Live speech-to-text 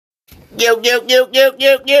Yo. What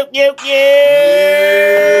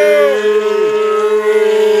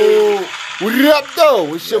up,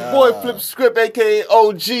 though? It's your boy Flip Script, aka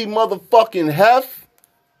OG motherfucking Hef.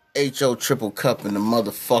 HO Triple Cup in the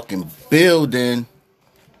motherfucking building.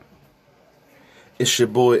 It's your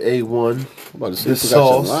boy A1. I'm about to say, The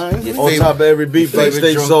sauce. On top of every beef, like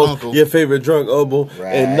steak sauce. Your favorite drunk oboe.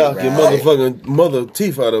 And knock your motherfucking mother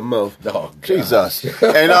teeth out of the mouth. Oh, Jesus.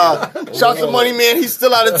 And shout to Money Man. He's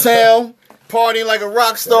still out of town. Partying like a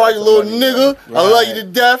rock star, you little nigga. I love you to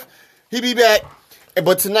death. He be back.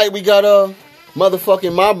 But tonight we got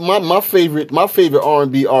motherfucking my favorite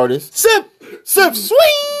R&B artist. Sip Sweet.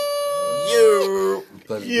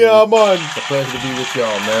 Yeah, man. It's a pleasure to be with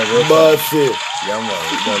y'all, man. That's it. Yeah,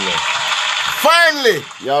 man. Finally!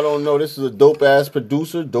 Y'all don't know, this is a dope-ass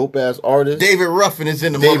producer, dope-ass artist. David Ruffin is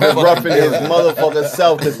in the David Ruffin is motherfucking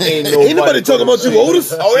self, because ain't nobody... Ain't nobody talking about you,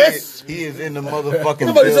 Otis. Oh, yes? He is in the motherfucking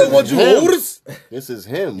Nobody talking about you, Otis. This is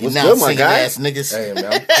him. You What's now good, my guy? ass niggas. Hey,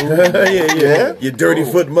 man. Yeah. You dirty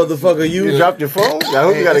foot motherfucker, You dropped your phone? I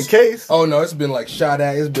hope you got a case. Oh, no, it's been like shot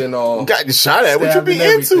at. It's been all... Got you shot at. What you be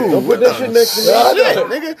into? Don't put that shit next to me. Shit,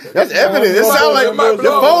 nigga. That's evidence. It sound like...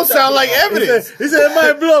 Your phone sound like evidence. He said, it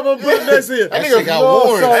might blow up. I'm putting that shit. That shit got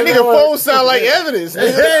warrants. That nigga phone sound like evidence.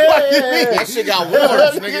 Nigga. That shit got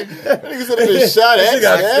warrants, nigga. That nigga said they been shot at.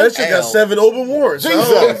 That shit got 7 open warrants. Jesus.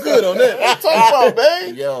 I'm good on that. What you talking about,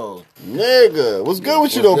 man? Yo. Nigga, what's good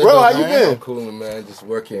with you though, bro? How you been? I'm cool, man. Just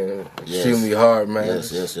working extremely hard, man.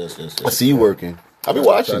 Yes. I see you working. I be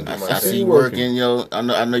watching. I see you working, yo. I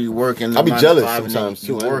know you working. I be jealous sometimes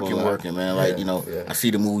too. You working, man. Like, you know, I see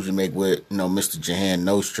the moves you make with, you know, Mr. Jahan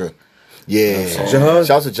Nostra. Yeah. Jahan?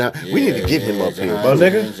 Shout out to John. We need to get him up here. Bro,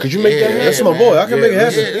 nigga, could you make that happen? That's my boy. I can make it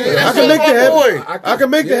happen. I can make it happen. I can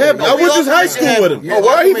make it happen. I went to high school with him. Oh,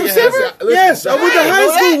 where he from Seven? Yes, I went to high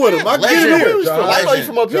school with him. I get him here. I know you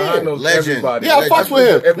from up here. Legend. Yeah, I fucks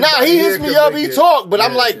with him. Nah, he hits me up, he talk, but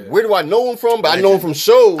I'm like, where do I know him from? But I know him from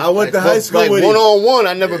shows. I went to high school with him. One-on-one,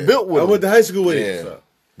 I never built with him. I went to high school with him.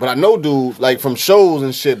 But I know dude, like from shows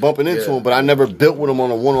and shit, bumping into him, but I never built with him on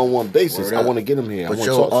a one-on-one basis. I want to get him here. But I want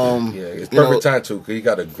to talk to him. Yeah, it's perfect time too, because he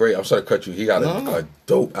got a great, I'm sorry to cut you, he got a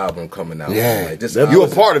dope album coming out. Yeah. Like, this You a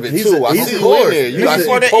part of it too. I see you in there. You I got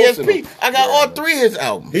saw the posting ESP. I got all 3 of his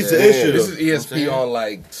albums. He's an issue. This is ESP on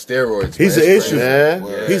like steroids. He's man. an It's issue. crazy.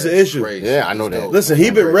 Yeah. He's an issue. Yeah, I know that. Listen, he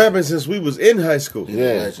been rapping since we was in high school.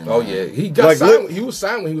 Yeah. Oh yeah, he got Like, signed. look- He was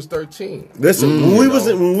signed when he was 13. Listen,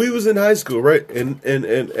 when we was in high school, right? And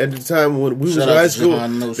at the time when we was in Shout out high to school,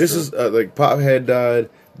 Jahan Nostra. this is like Pop had died,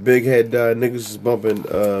 Big had died, niggas was bumping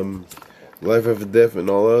Life After Death and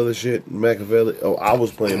all that other shit. Machiavelli. Oh, I was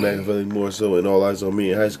playing Machiavelli more so, and All Eyes on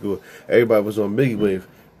Me in high school. Everybody was on Biggie Wave.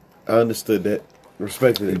 I understood that,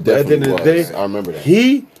 respected it. But at the end of the day, I remember that.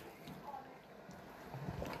 he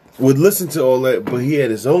would listen to all that, but he had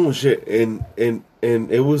his own shit, and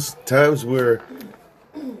it was times where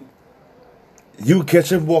you would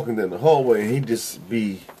catch him walking down the hallway, and he'd just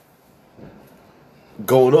be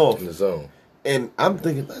going off In the zone. and I'm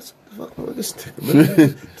thinking, that's what the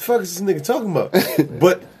fuck is this nigga talking about?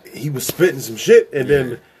 But he was spitting some shit, and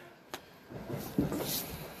then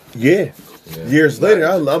years later,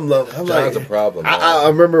 I'm John's like, a problem. I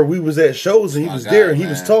remember we was at shows and he was there and he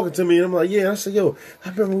was talking to me, and I'm like, yeah. I said, yo, I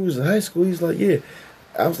remember we was in high school. He's like, yeah.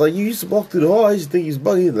 I was like, you used to walk through the hall. I used to think he's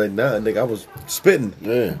bugging. He's like, nah, nigga, I was spitting.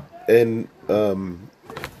 Yeah. And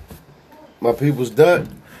my people's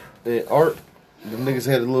done and Art. The niggas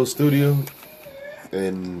had a little studio,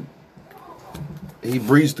 and he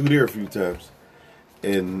breezed through there a few times.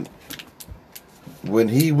 And when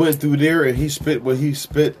he went through there and he spit what he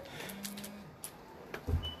spit,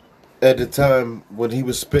 at the time when he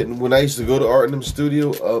was spitting, when I used to go to Art in them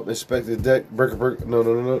studio, Inspector Deck, Breaker, no,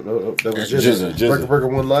 that was Jizza. Breaker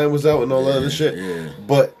One Line was out and all that other shit. Yeah.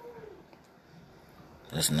 But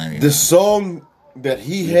That's not the song that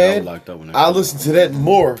he had, I listened to that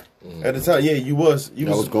more at the time. Yeah, you was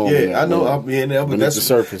going. Yeah, I know. But that's the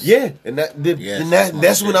surface. Yeah, and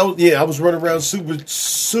that's when I was running around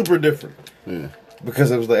super different. Yeah.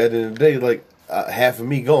 Because I was like, at the end of the day, like half of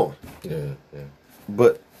me gone. Yeah.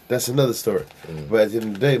 But that's another story. But at the end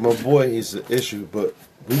of the day, my boy is an issue. But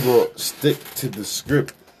we will stick to the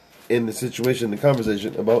script in the situation, the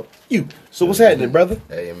conversation about you. So what's happening, brother?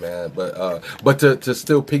 Hey man, but to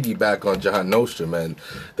still piggyback on Jahan Nostra, man,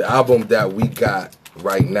 the album that we got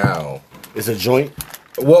right now, It's a joint.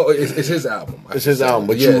 well, it's his album. It's his album,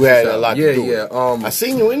 but Yeah, you it's had his a album. lot to do. Yeah. I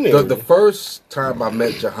seen you in there. The first time I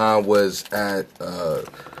met Jahan was at a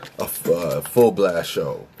Full Blast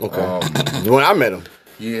show. Okay. When I met him.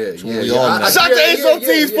 Yeah, we all know. Shout to Ace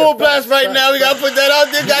OT's Full Blast right now. We gotta put that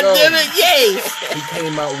out there. God damn it, yay! He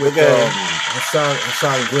came out with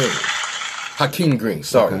Hassan Green, Hakeem Green.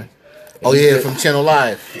 Sorry. Okay. Oh yeah, from Channel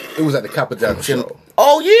Live. It was at the Capadonna show.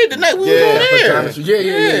 Oh yeah, the night we were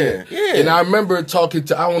there. Yeah. And I remember talking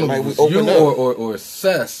to, I don't know if it was you or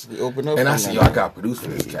Sess. And I said, yo, I got to produce for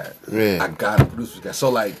this cat. Yeah. I got to produce for this cat. So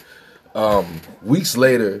like weeks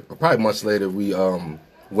later, or probably months later, we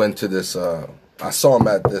went to this. I saw him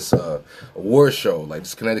at this award show, like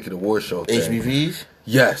this Connecticut award show thing. HBVs.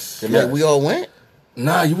 Yes. The night we all went.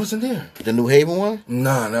 Nah, you wasn't there. The New Haven one.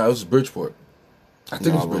 Nah, it was Bridgeport. I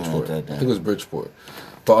think it was Bridgeport. I think it was Bridgeport.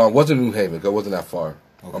 But it wasn't New Haven. It wasn't that far.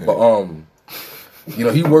 Okay.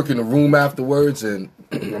 But he worked in the room afterwards, and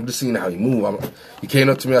I'm just seeing how he moved. He came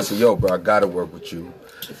up to me. I said, "Yo, bro, I gotta work with you."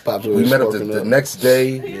 We met up the next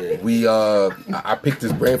day. Yeah. I picked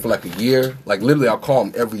his brain for like a year. Like literally, I'll call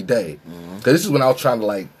him every day. Cause this is when I was trying to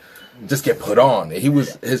like just get put on. And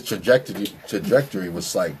his trajectory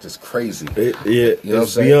was like just crazy. You know what I'm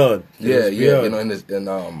saying? Beyond. Yeah. You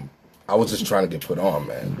know, I was just trying to get put on,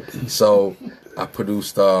 man. So I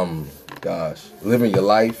produced, Living Your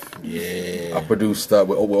Life. Yeah. I produced with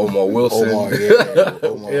Omar Wilson. Omar, yeah.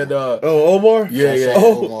 Omar. And, Omar? Yeah.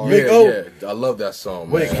 Oh, Big O. Yeah. I love that song,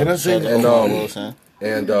 man. Wait, can I say and, Omar Wilson?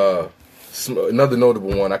 And another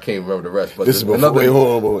notable one, I can't even remember the rest. But This is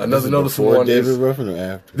before, another noticeable one. David Ruffin or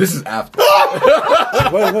after? This is after.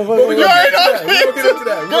 Wait. We're gonna get into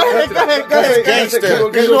that. Go ahead. Gangster.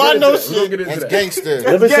 You know I know shit. That's gangster.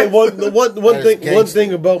 Let me say one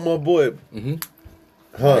thing about my boy.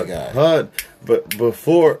 Hunt. But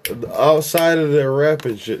before, outside of their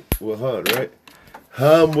rapping shit with Hunt, right?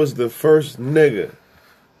 Hunt was the first nigga,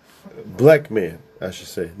 black man, I should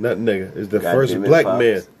say, not nigga, is the first black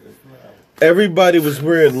man. Everybody was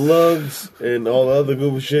wearing lugs and all the other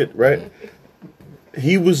good shit, right?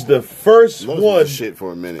 He was the first one. Shit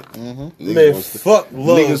for a minute. Man, fuck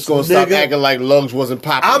lugs. Niggas gonna stop acting like lugs wasn't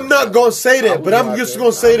popular. I'm not gonna say that, but I'm just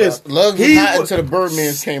gonna say this. Lugs was hot until the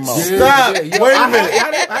Birdman came out. Stop. Wait a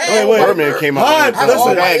minute. Wait. Birdman came out. Han,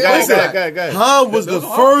 listen. Han was the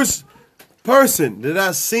first person that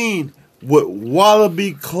I seen with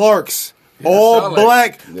Wallaby Clarks. All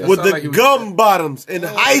black with the gum bottoms in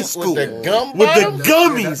high school. With the gum With bottoms? the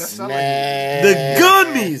gummies. The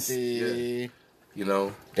gummies. You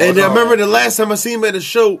know. And I remember the last time I seen him at a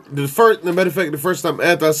show, the matter of fact, the first time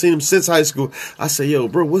after I seen him since high school, I said, "Yo,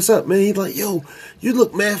 bro, what's up, man?" He's like, "Yo, you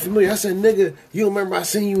look mad familiar." I said, "Nigga, you remember I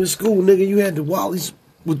seen you in school, nigga? You had the Wallies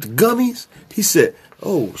with the gummies?" He said,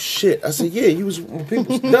 "Oh shit." I said, "Yeah, you was when people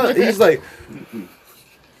was done." He's like,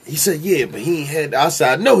 he said, "Yeah, but he ain't had." I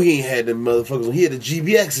said, "I know he ain't had them motherfuckers on. He had the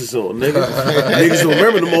GBXs on, nigga. Niggas don't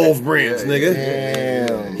remember them old brands, nigga. Damn.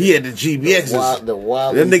 He had the GBXs. The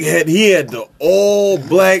wild. That nigga had the all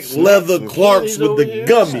black leather Clarks with the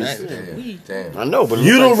gummies. Damn. I know, but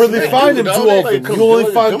You don't really find them too often. You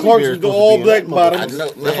only find Clarks with the all black I bottoms. know,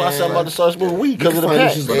 That's why I said I'm about to start smoking weed because of the find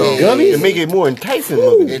pack. this Gummies gummies? and make it more enticing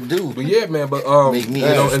looking. It do. But yeah, man. But Make me you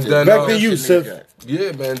know, and then Back to you, Sif.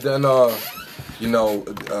 yeah, man. Then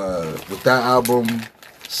with that album,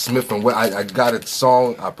 Smith and Wesson, I got a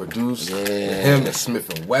song I produced with him and Smith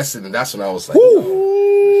and Wesson, and that's when I was like,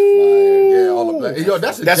 yeah, all of that. Yo,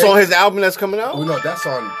 That's on his album that's coming out? Oh, no, that's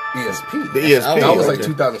on ESP. The ESP. That was right like there.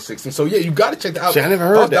 2016. So yeah, you got to check the album. See, I never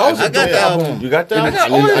heard that. Was a I got great the album. You got that? I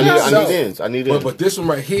got I need ends. I need ends. But this one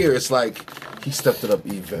right here, it's like he stepped it up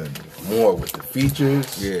even more with the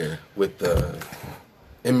features, with the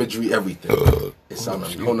imagery, everything. It's on a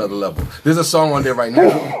whole nother level. There's a song on there right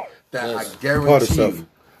now that I guarantee you,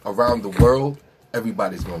 around the world,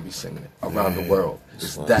 everybody's gonna be singing it. Around the world,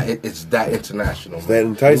 it's that international. That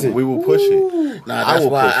enticing. We will push it. Nah, that's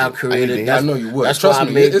why I created. I know you would. That's Trust why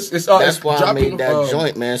me. I made. That's why I made that dropping,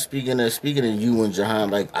 joint, man. Speaking of you and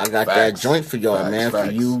Jahan, like I got that Facts. joint for y'all, Facts, man. facts.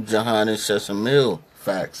 For you, Jahan and Sesame Mill.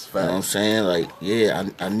 Facts. You know what I'm saying? Like, yeah,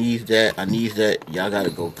 I need that. I need that. Y'all gotta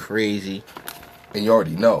go crazy. And you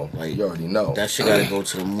already know. Like, you already know. That shit gotta go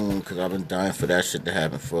to the moon because I've been dying for that shit to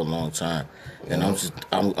happen for a long time. And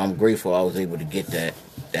I'm grateful I was able to get that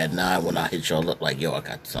 9 when I hit y'all up like, yo, I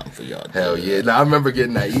got something for y'all. Hell yeah. Now I remember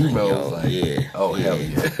getting that email. Yo, Like, yeah. Oh, hell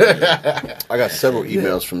yeah. I got several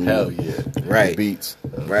emails from you. Hell yeah. Right. Beats.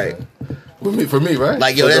 Right. For me, right?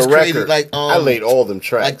 Like, yo, For that's the crazy. record, Like, I laid all them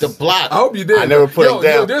tracks. like the block. I hope you did. I never put it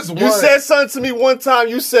down. There's You one. said something to me one time.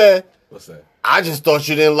 You said, What's that? I just thought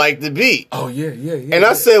you didn't like the beat. Oh, yeah. And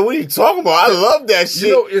I said, what are you talking about? I love that shit.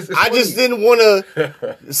 You know, it's I just didn't want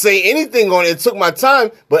to say anything on it. It took my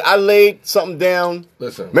time, but I laid something down.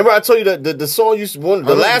 Listen. Remember I told you the song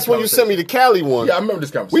the last one you sent me, the Cali one. Yeah, I remember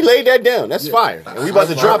this conversation. We laid that down. That's fire. And we about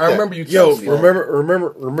to drop that. I remember you.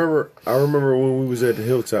 Remember. I remember when we was at the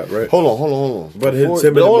Hilltop, right? Hold on. About to hit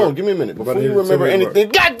 10 minute hold mark. on, give me a minute. Before About to you hit the remember 10 minute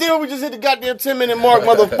anything. Goddamn, we just hit the goddamn 10-minute mark,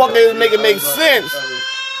 motherfucker. Make it make sense.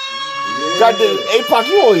 Goddamn, APOC,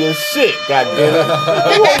 you on your shit, goddamn.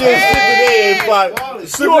 You on your shit today,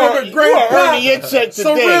 APOC. You are earning your check today.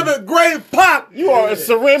 Ceramic grade pop. You are a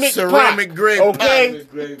ceramic grade pop, okay?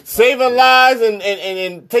 Saving lives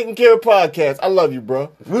and taking care of podcasts. I love you,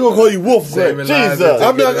 bro. We gonna call you Wolf Grade. Jesus.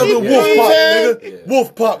 I'm not gonna Wolf Pop, nigga.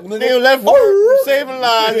 Wolf Pop, nigga. They left saving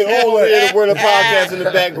lives and all the word of podcast in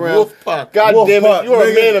the background. Wolf Pop. God Wolf damn Pop, it, you are a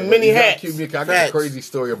nigga. man of many hats. I got a crazy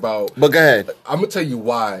story about. But go ahead. I'm gonna tell you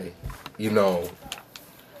why. You know,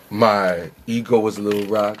 my ego was a little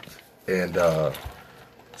rocked, and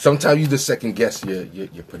sometimes you just second guess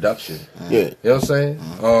your production. Yeah. You know what I'm saying?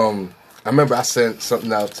 I remember I sent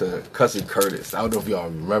something out to Cousin Curtis. I don't know if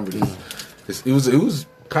y'all remember this. It was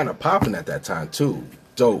kind of popping at that time too.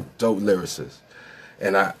 Dope lyricist.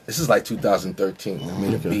 And this is like 2013. I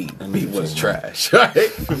mean, the beat was trash. Right?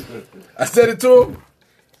 I said it to him,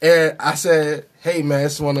 and I said, "Hey man, I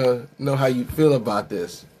just want to know how you feel about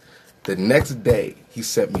this." The next day, he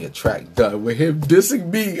sent me a track done with him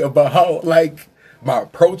dissing me about how, like, my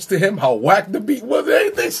approach to him, how whack the beat was and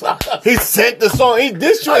everything. So he sent the song. He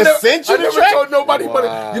dissed you and sent you the track? I never told nobody,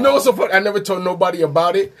 but you know what's so funny? I never told nobody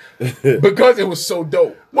about it because it was so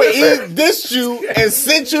dope. Wait, he dissed you and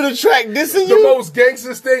sent you the track dissing you? The most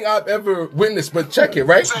gangstest thing I've ever witnessed, but check it,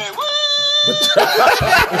 right? But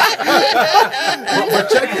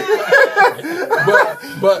check it.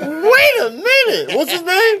 But wait a minute. What's his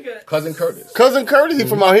name? Cousin Curtis. Cousin Curtis? He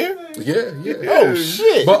from out here? Yeah. Oh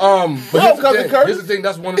shit. But Cousin here's the thing.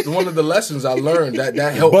 That's one of the lessons I learned that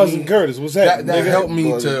helped Buzzing me. Curtis, what's that? That helped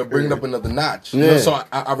me to bring it up another notch. You know, so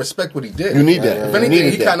I respect what he did. You need that. If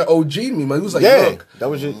anything, he kind of OG'd me, man. He was like, yeah, look, that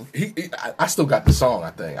was your. I still got the song. I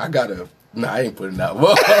think I gotta. Nah, I ain't putting it out.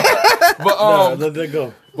 But let that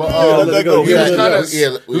go. But let that go. He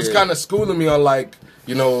was kind of schooling me on, like,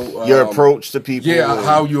 you know, your approach to people. Yeah,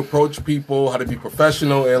 how you approach people, how to be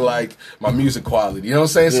professional, and like my music quality. You know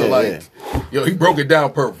what I'm saying? So like, he broke it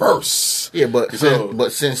down per verse. Yeah, but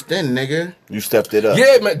since then, nigga, you stepped it up.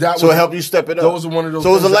 Yeah, man. So it helped you step it up. Those are one of those.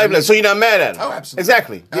 So it was a life lesson. So you're not mad at him. Oh, absolutely.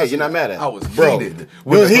 Exactly. Yeah, you're not mad at him. I was heated. You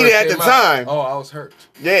was heated at the time. Oh, I was hurt.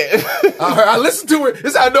 Yeah. I listened to it.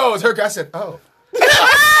 This is how I know I was hurt. I said, oh.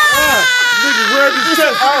 Nigga, grab his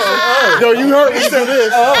chest. Yo, you heard me do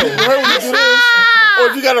this. You heard me do this. Or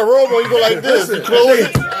if you got a robe on, you go like this. You close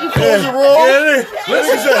it. You close your robe.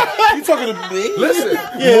 Listen, you talking to me? Listen.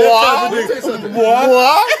 Yeah, What? It's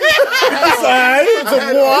alright.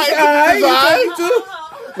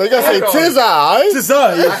 No, you gotta say tis I. Tis I.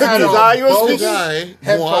 I had Tis I. You a speaker?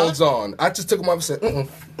 headphones on. I just took them off and said,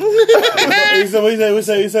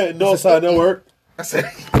 He said, no side, no work. I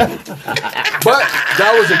said, but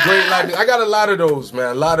that was a great live. I got a lot of those,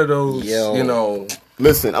 man. A lot of those, you know.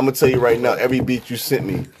 Listen, I'm gonna tell you right now. Every beat you sent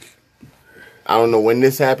me, I don't know when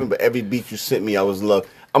this happened, but every beat you sent me, I was love.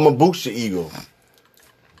 I'm gonna boost your ego.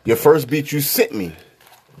 Your first beat you sent me,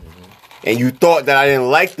 and you thought that I didn't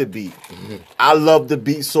like the beat. I love the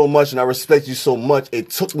beat so much, and I respect you so much. It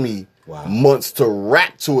took me months to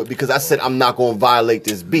rap to it because I said I'm not gonna violate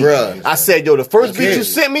this beat. Bruh. I said, yo, the first beat you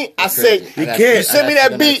sent me, I said you sent me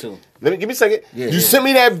that beat. Let me give me a second. You sent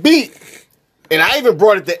me that beat, and I even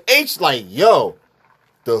brought it to H like, yo.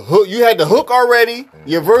 The hook, you had the hook already,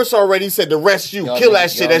 your verse already. Said the rest you kill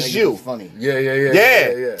that shit. That's you. Funny.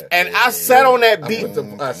 Yeah. And I sat on that beat Put the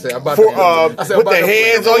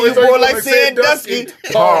hands on you, boy, like Sandusky.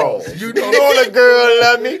 Pause. You know the girl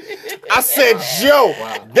love me. I said, yo,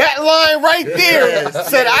 that line right there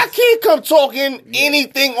said I can't come talking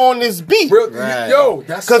anything on this beat. Yo,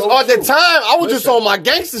 that's because so at the true. time I was just on my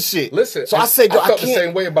gangster shit. Listen, so I said, yo, I I felt can't. the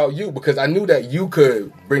same way about you because I knew that you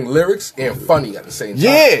could bring lyrics and funny at the same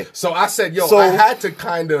time. Yeah. So I said, yo, I had to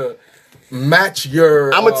kind of match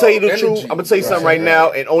your. I'm gonna tell you the energy. truth. I'm gonna tell you something right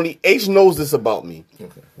now, and only H knows this about me.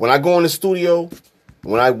 Okay. When I go in the studio,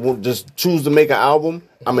 when I just choose to make an album,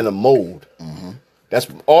 I'm in a mode. That's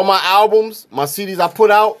all my albums, my CDs I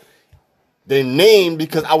put out. They're named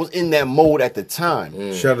because I was in that mode at the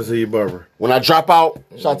time. Shout out to your barber. When I drop out,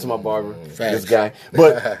 shout out to my barber, this guy.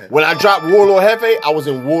 But when I dropped Warlord Hefe, I was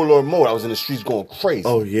in Warlord mode. I was in the streets going crazy.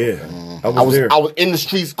 Oh yeah, I was in the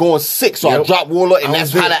streets going sick. So I dropped Warlord, and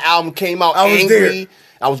that's how the album came out. Angry.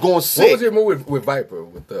 I was going What sick. was your move with Viper?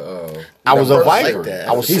 With the I was a Like Viper. that.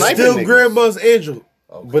 I was He's sniping still niggas. grandma's angel,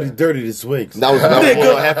 but he dirty the swings. That was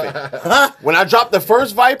real heavy. When I dropped the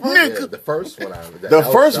first Viper, yeah, the first one. The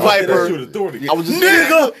first That's Viper, your authority. I was just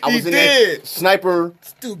Nigga, I was he in that did. sniper.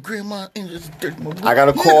 Still grandma and just dirt my boy. I got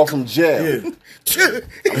a call from jail. Yeah. I'm gonna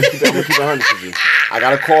keep it 100 for you. I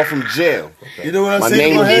got a call from jail. You know what I My say?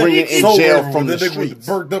 name was ringing in So jail everyone, from the that nigga with streets.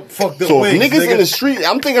 burnt up, fucked up So if wings, niggas nigga. in the street,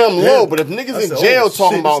 I'm thinking I'm low, but if niggas I in said, jail oh,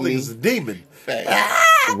 talking shit, about this me, nigga's a demon.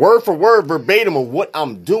 word for word, verbatim of what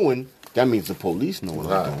I'm doing, that means the police know what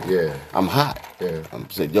I'm doing. Yeah. I'm hot. Yeah. I'm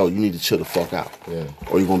saying, yo, you need to chill the fuck out. Yeah.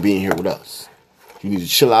 Or you're gonna be in here with us. You need to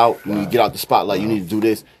chill out. You need to get out the spotlight. You need to do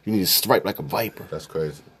this. You need to stripe like a viper. That's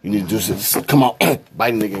crazy. You need to do this. Come out,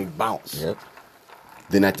 bite a nigga and bounce. Yep.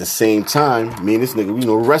 Then at the same time, me and this nigga, we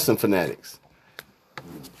know wrestling fanatics.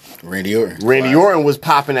 Randy Orton. Randy Orton was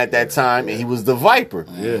popping at that time, and he was the Viper.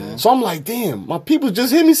 Yeah. So I'm like, damn, my people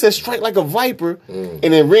just hit me, said strike like a Viper, and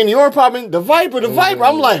then Randy Orton popping the Viper.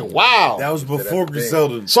 I'm like, wow. That was before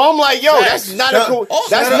Griselda. So I'm like, yo, that's not a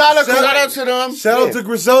Shout out to them. Shout out to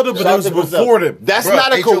Griselda, but Shout that out was to before Griselda. them. That's Bruh,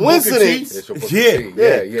 not a ain't your Booker coincidence. T? It's your Booker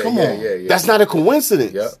Yeah. T. Yeah. Come on. Yeah. That's not a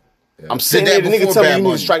coincidence. Yep. I'm sitting Did there, that the nigga before tell me Bad you need to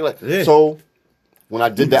Bunny. strike like. Yeah. So when I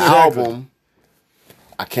did the Exactly. album,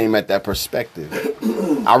 I came at that perspective.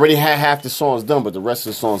 I already had half the songs done, but the rest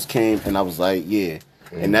of the songs came, and I was like, yeah.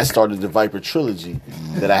 And that started the Viper trilogy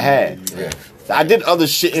that I had. Yeah. I did other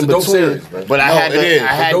shit in It's a dope between, series, man. but I No, had it is. to.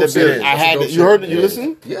 I had Dope to. series. I had It's a to. dope You heard it? series. You Yeah.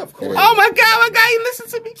 listen? Yeah, of course. Oh my god, you listen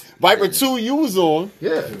to me. Viper 2, you was on.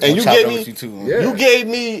 Yeah. And you Chopped gave up me. with you too. Yeah. You gave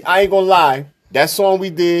me. I ain't gonna lie. That song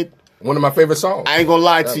we did. One of my favorite songs. I ain't gonna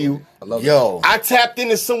lie to you. I love it. Yo. I tapped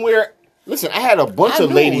into somewhere. Listen, I had a bunch I of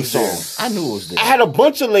knew lady it was songs. there. I knew it was there. I had a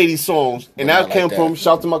bunch of lady songs, and But that not like came that. from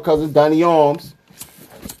shout out to my cousin Donnie Arms.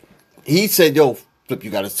 He said, "Yo, Flip,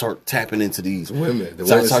 you got to start tapping into these Women, the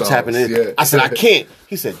Start women tapping songs, in." yeah. I said, "I can't."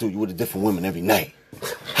 He said, "Dude, you with a different women every night.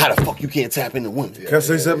 How the fuck you can't tap into women?" Can I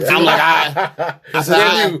say something? I'm like, I said,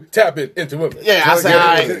 Then you tap it into women. yeah, I said, Can-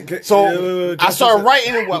 all can- right. can- So can I I started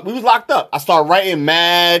say writing. We was locked up. I started writing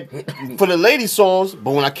mad for the lady songs,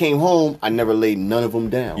 but when I came home, I never laid none of them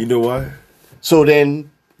down. You know why? So then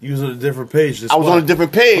You was on a different page. I was on a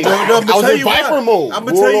different page. No, I was in Viper mode. I'm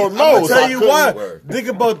gonna tell you, Warlord mode, so I tell you couldn't- why. Word. Think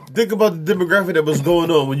about the demographic that was going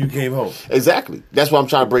on when you came home. Exactly. That's what I'm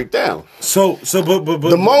trying to break down. But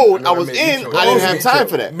The mode I was I mean, in, you I didn't chose have me time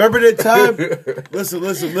too. for that. Remember that time?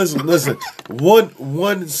 listen.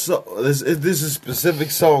 One song. This is a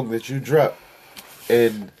specific song that you dropped,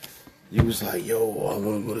 and you was like, "Yo, I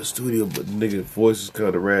want to go to the studio," but the nigga voice was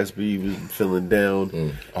kind of raspy. He was feeling down.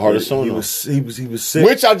 Hard And as song, He though. was sick.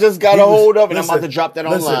 Which I just got He a was- hold of, and I'm listen, about to drop that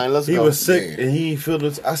listen, online. Let's he go. was sick, Yeah. and he ain't feeling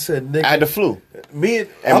it. I said, "Nigga, I had the flu. me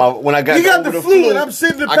and When I got you got over the flu, and I'm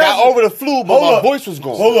sitting in the I got passenger- over the flu, but Hold my up. voice was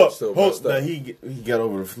gone. Hold up, Still hold messed up. up. Now, he got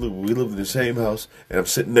over the flu. But we lived in the same house, and I'm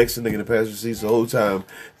sitting next to the nigga in the passenger seat the whole time.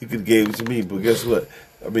 He could have gave it to me, but guess what?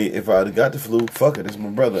 I mean, if I'd have got the flu, fuck it, it's my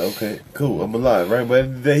brother. Okay, cool, I'm alive, right? But at the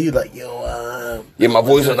end of the day, he like, yo, Yeah, my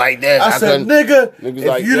voice was like that. I said, couldn't- nigga, Niggas if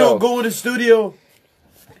like, you yo. don't go in the studio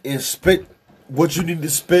and spit what you need to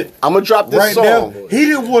spit I'm gonna drop this right song. now, he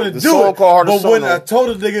didn't want to The do song it. called Hard But as when Solo. I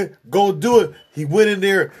told the nigga go do it, he went in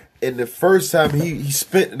there, and the first time he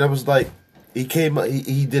spit, and I was like, he came out,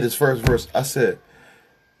 he did his first verse. I said,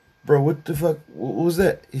 bro, what the fuck? What was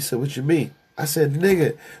that? He said, what you mean? I said,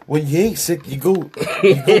 nigga, when you ain't sick, you go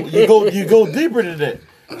deeper than that.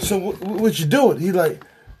 So what you doing? He like,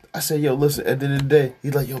 I said, yo, listen. At the end of the day,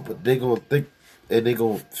 he like, yo, but they gonna think and they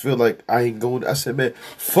gonna feel like I ain't going. I said, man,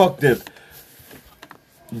 fuck them.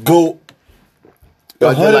 Go.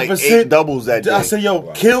 I did like 8 doubles that day. I said, yo,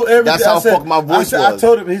 kill everything. That's how I said, fucked my voice I was.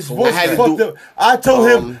 told him his voice had to fucked do- up. I told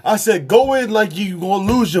him, I said, go in like you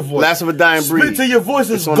gonna lose your voice. Last of a Dying Breed. Spit till your voice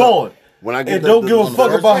is It's on gone. when I get And the- don't the- give a on the fuck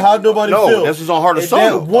first about how nobody No, feels. this was on Hard as And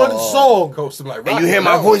Solo. that one song. Coach him like And you hear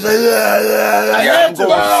my voice like, I'm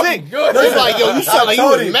going sick. It's like, yo, you sound like you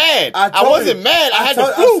was mad. I wasn't mad. I had the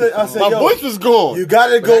flu. I said, My yo, voice was gone. You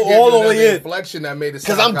gotta But go that gave all you the that way in. inflection that made it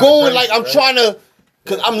Because sound I'm kinda going crazy, like, I'm right? trying to,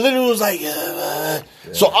 because I'm literally was like,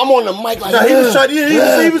 so I'm on the mic like, Nah, he was trying. He was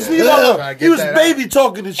Trying to he was get that baby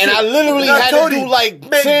talking and shit. and I literally And I had to told do him, like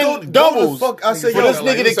man, 10 go the doubles fuck. I said, for yo, this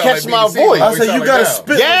nigga you to sound catch like my BBC. voice. I said, you sound gotta like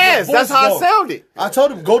spit. Yes, with your that's voice how gone. it sounded. I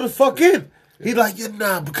told him, go the fuck in. He like, yeah,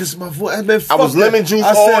 nah, because my voice. Man, I was lemon juice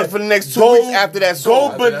on for the next 2 weeks after that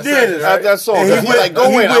song. Go bananas. After that song. And He's like,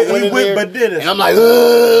 go in. I went in there, bananas. and I'm like,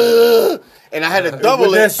 ugh. And I had to double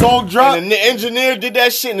When it. that song dropped, And the engineer did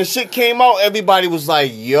that shit, and the shit came out. Everybody was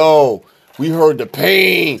like, yo, we heard the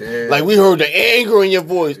pain. Damn. Like, we heard the anger in your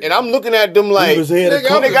voice. And I'm looking at them like,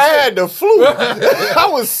 nigga, I had the flu. I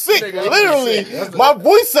was sick. Nigga, Literally, my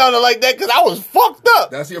voice sounded like that because I was fucked up.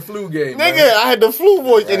 That's your flu game, Nigga, man. I had the flu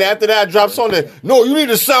voice. And after that, I dropped song that, no, you need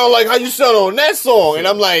to sound like how you sound on that song. And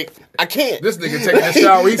I'm like, I can't. This nigga taking a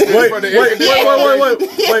shower. He's wait. I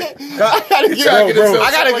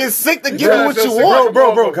gotta get sick to give you what you want.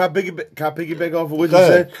 Bro. Can I piggyback off of what you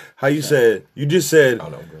said? How you said, you just said,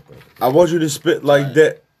 I want you to spit like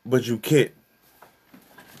that, but you can't.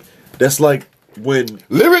 That's like when...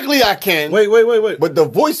 Lyrically, I can. Wait. But the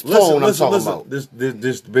voice tone I'm talking about.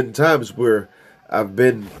 There's been times where I've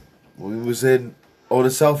been, when we was on the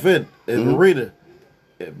South End, in Marina,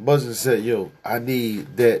 and Buzzin said, yo, I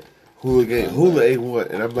need that Hula A1.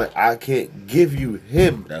 And I'm like, I can't give you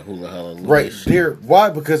him. That Hula right there. Why?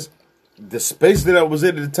 Because the space that I was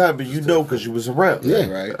in at the time, and because you was around. Yeah,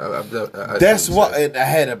 right. That's why, and I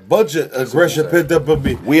had a bunch of aggression pent up on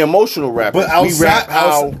me. We emotional rappers. But outside, we rap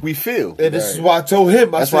how we feel. And this is why I told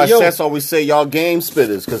him. That's why Seth always say, y'all game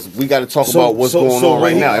spitters, because we got to talk about what's going on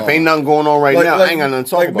right now. If ain't nothing going on right now, I ain't got nothing to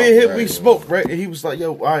talk about. Me and him, we spoke, right? And he was like,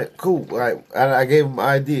 yo, all right, cool. All right. I gave him an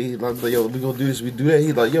idea. He was like, yo, we gonna do this, we do that.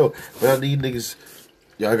 He like, yo, but I need niggas,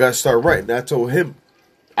 y'all gotta start writing. And I told him,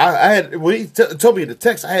 I had, when he told me in the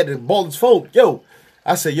text, I had to ball his phone. Yo,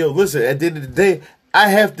 I said, yo, listen, at the end of the day, I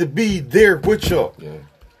have to be there with y'all. Yeah.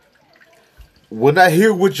 When I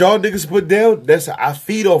hear what y'all niggas put down, I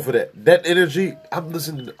feed off of that. That energy, I'm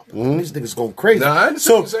listening to these niggas going crazy. Nah, I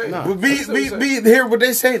understand what you're saying. Me hear what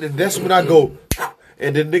they saying, and that's when I go,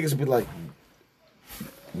 and then niggas be like,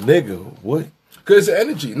 nigga, what? Because it's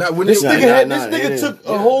energy. Not when this nigga took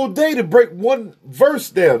a whole day to break one verse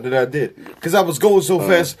down that I did because I was going so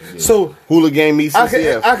fast. Yeah. So Hula game meets I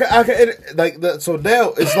can like so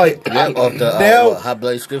now it's like off the now High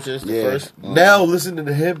Blade Scriptures. The first now listening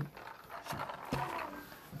to him,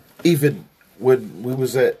 even when we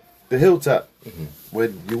was at the Hilltop,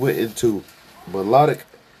 when you went into melodic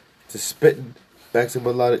to spitting, back to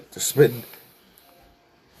melodic to spitting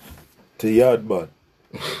to Yardman.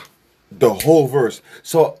 The whole verse.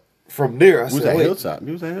 So from there, I said, "Wait, Hilltop.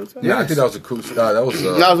 You was at Hilltop? Yeah, I think that was acoustic. That was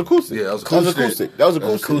acoustic. Yeah, that was acoustic. That was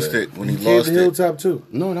acoustic. When he came lost to Hilltop too.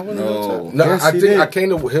 No, that wasn't Hilltop. No, yes, I came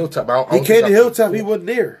to Hilltop. He came to Hilltop. He wasn't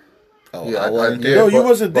there. Oh, yeah, I wasn't there. No, you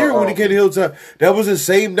wasn't there when he came to Hilltop. That was the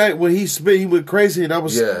same night when he spit. He went crazy, and I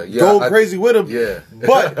was going crazy with him. Yeah,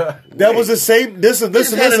 but that was the same. Listen.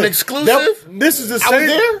 An exclusive. This is the I same. was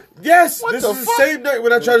there? Yes, this is the same night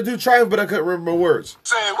when I tried to do Triumph, but I couldn't remember my words.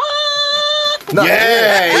 Say what? No,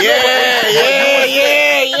 yeah.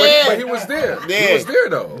 But he was there. Yeah. He was there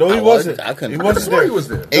though. No, he wasn't. I couldn't. He wasn't there. He was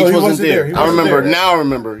there. H wasn't there. I remember. Now I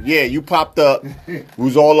remember. Yeah, you popped up. We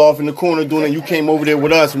was all off in the corner doing it. You came over there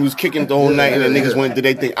with us, and we was kicking the whole night, and the niggas went and did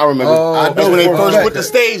their thing. I remember. That's when they first put the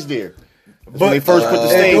stage there. When they first put the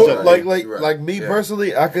stage up. Like me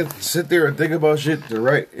personally, I could sit there and think about shit to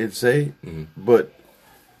write and say, but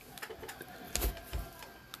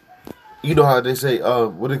you know how they say,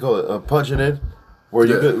 what do they call it, punching in? Where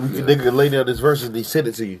nigga can lay down this verse and he send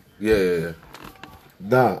it to you. Yeah.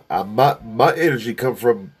 Nah, my energy come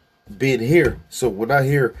from being here. So when I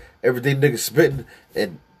hear everything niggas spitting,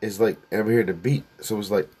 and it's like I'm hearing the beat, so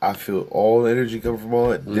it's like I feel all the energy coming from all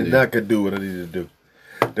that. Then I could do what I needed to do.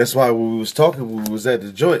 That's why when we was talking, when we was at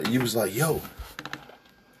the joint, you was like, yo,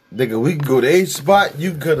 nigga, we can go to A spot,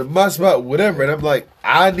 you can go to my spot, whatever. And I'm like,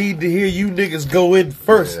 I need to hear you niggas go in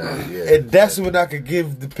first. And that's when I could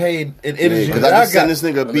give the pain and energy. Because I just send this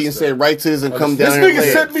nigga a beat and say, right to this and come down here. This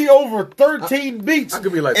nigga sent me over 13 beats. I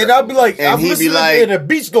could be like and that. I'll be like, and I'm listening and the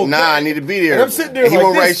beats go nah, I need to be there. And I'm sitting there and he like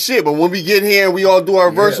won't write shit, but when we get here and we all do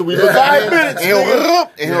our verse, and we look 5 minutes,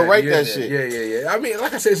 and he'll write that shit. Yeah. I mean,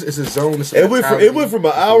 like I said, it's a zone. It went from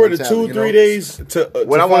an hour to 2-3 days to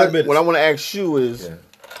 5 minutes. What I want to ask you is,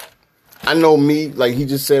 I know me, like he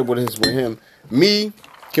just said with him. Me,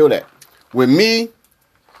 kill that. With me,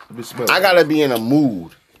 I gotta be in a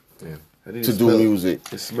mood to do music.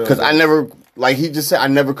 Because I never, like he just said, I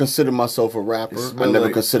never considered myself a rapper. I never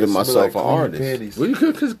considered myself an artist. What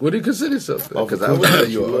do you consider yourself? Because I would say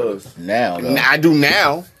you are. Now. I do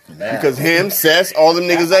now. Because him, Sess, all them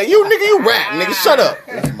niggas that you rap, nigga, shut up.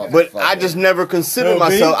 But I just never considered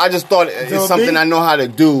myself. I just thought it's something I know how to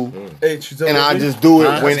do, and I just do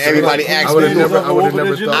it when everybody asks me to do it. I would have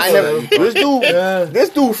never thought. This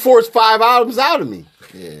dude forced 5 albums out of me.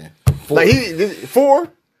 Yeah, like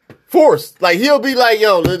forced. Like he'll be like,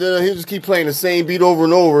 yo, he'll just keep playing the same beat over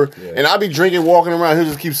and over, and I'll be drinking, walking around. He'll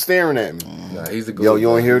just keep staring at me. Nah, he's the yo, you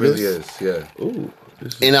don't hear this? Really is, yeah. Ooh,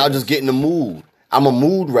 and I'll just get in the mood. I'm a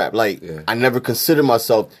mood rap. Like I never considered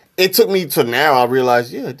myself. It took me to now. I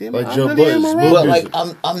realized, damn, like I Joe really am a rapper. But like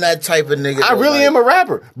I'm that type of nigga. I really am a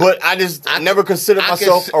rapper, but I never considered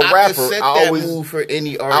myself a rapper. I always move for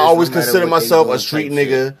any artist. I always consider myself a street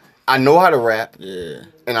nigga. I know how to rap,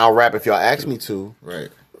 and I'll rap if y'all ask me to. Right.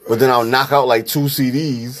 But then I'll knock out like 2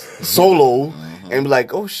 CDs solo and be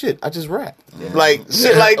like, oh shit, I just rap. Like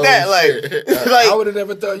shit like that. Like I would have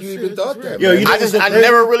never thought you even thought that. Yo, I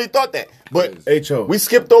never really thought that. But we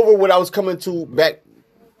skipped over what I was coming to back.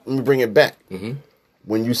 Let me bring it back.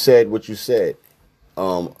 When you said what you said,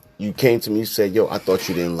 you came to me, you said, yo, I thought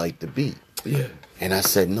you didn't like the beat. Yeah. And I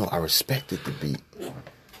said, no, I respected the beat.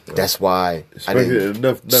 That's why I Respected didn't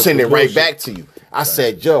enough send it right promotion. back to you. I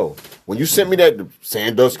said, yo, when you sent me that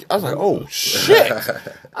Sandusky, I was like, oh shit.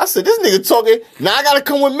 I said, this nigga talking, now I gotta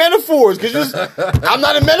come with metaphors, cause I'm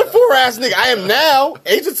not a metaphor ass nigga. I am now.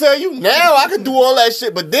 Age to tell you, now I can do all that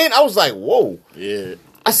shit. But then I was like, whoa. Yeah.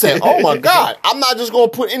 I said, oh my God, I'm not just gonna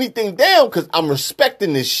put anything down because I'm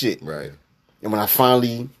respecting this shit. Right. And when I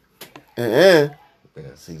finally, I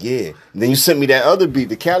said, yeah. And then you sent me that other beat,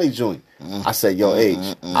 the Cali joint. I said, yo, H,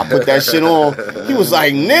 I put that shit on. He was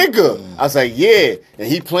like, nigga. I was like, yeah. And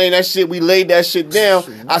he playing that shit, we laid that shit down.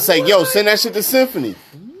 I said, yo, send that shit to Symphony.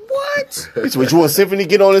 What? He said, what, you want Symphony to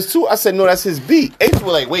get on this too? I said, no, that's his beat. H was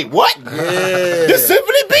like, wait, what? Yeah. This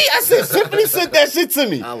Symphony beat? I said, Symphony sent that shit to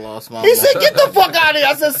me. I lost my He said, get the fuck out of here.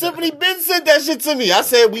 I said, Symphony Ben sent that shit to me. I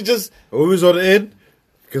said, we was on the end?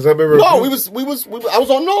 Because I remember. No, I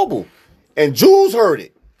was on Noble. And Jules heard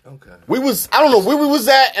it. Okay. I don't know where we was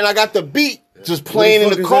at, and I got the beat just playing in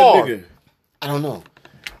the car. I don't know.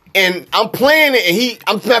 And I'm playing it,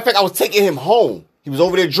 and matter of fact, I was taking him home. He was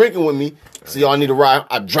over there drinking with me. So y'all need to ride.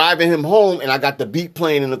 I'm driving him home, and I got the beat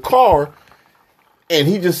playing in the car. And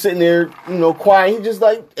he just sitting there, quiet.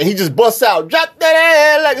 He just busts out, drop that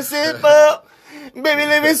ass like a simple. Baby,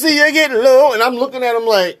 let me see you get low. And I'm looking at him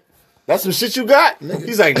like, that's some shit you got?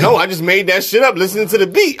 He's like, no, I just made that shit up listening to the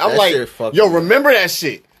beat. I'm like, yo, remember that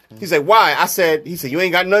shit. He's like, why? He said, you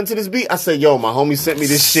ain't got nothing to this beat? I said, yo, my homie sent me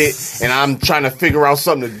this shit, and I'm trying to figure out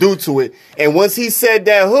something to do to it. And once he said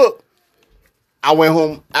that hook, I went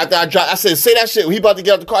home. After I dropped, I said, say that shit. He about to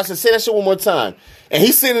get out the car. I said, say that shit one more time. And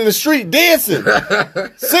he's sitting in the street dancing,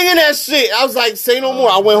 singing that shit. I was like, say no more.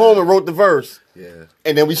 I went home and wrote the verse. Yeah.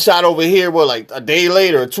 And then we shot over here, like a day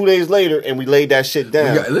later or 2 days later, and we laid that shit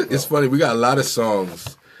down. It's funny. We got a lot of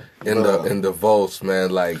songs in the vaults, man.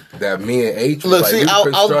 Like that. Me and H. Look, like, see,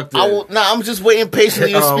 I'm just waiting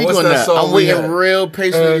patiently to speak on that. I'm waiting real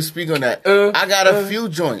patiently to speak on that. I got a few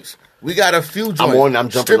joints. We got a few joints. I'm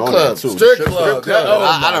jumping on that too. Strip club.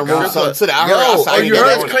 I done wrote something to that. You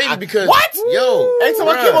heard that's crazy because what? Yo, every time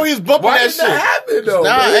I came over, he was bumping that shit. Why did that happen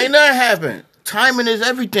though? Ain't nothing happen. Timing is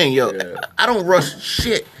everything, yo. Yeah. I don't rush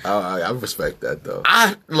shit. I respect that though.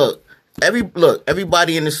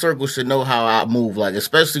 Everybody in the circle should know how I move. Like,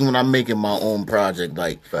 especially when I'm making my own project.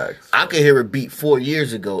 Like, facts. I could hear a beat 4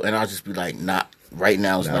 years ago, and I'll just be like, nah. Right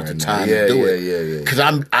now is not the time to do it. Yeah.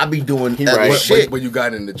 Because I be doing shit. When you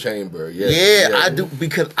got in the chamber. I do.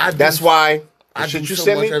 Because I do. That's why I shit do you so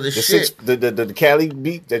sent much me, other shit. the Cali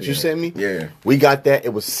beat that you sent me, we got that.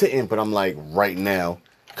 It was sitting, but I'm like, right now.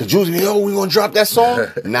 Because usually, we going to drop that song?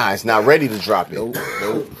 Nah, it's not ready to drop it. Nope.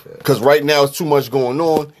 Because right now, it's too much going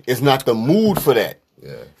on. It's not the mood for that.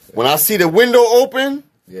 Yeah. When I see the window open,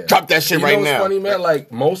 drop that shit right now. You know what's funny, man?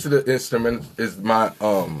 Like, most of the instruments is my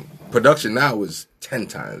production now is 10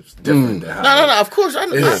 times different than how. No. Of course, I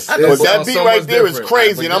know. But that beat right there is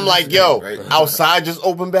crazy, right, and I'm like, yo, outside just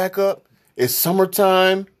opened back up. It's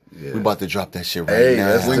summertime. Yeah. We about to drop that shit right now.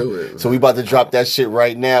 Let's do it. So we about to drop that shit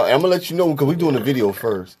right now, and I'm gonna let you know because we're doing the video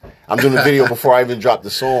first. I'm doing the video before I even drop the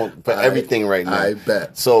song for everything right now. I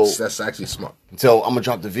bet. So that's actually smart. So I'm gonna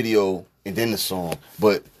drop the video and then the song,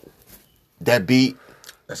 but that beat.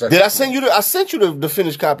 Did I send you? I sent you the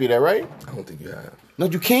finished copy of that, right? I don't think you have. No,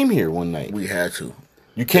 you came here one night. We had to.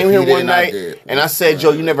 You came here one night, and I said,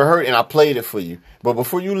 Joe, you never heard it, and I played it for you. But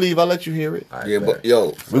before you leave, I'll let you hear it. But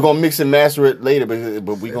yo, we're gonna mix and master it later, but I'm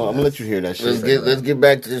gonna let you hear that shit. Let's get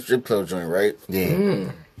back to the strip club joint, right?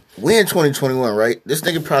 Yeah. We in 2021, right? This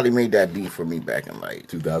nigga probably made that beat for me back in like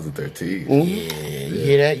 2013. Yeah, you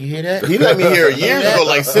hear that? He let me hear it years ago,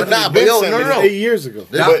 like no. 8 years ago.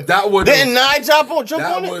 That would didn't Nye jump on it?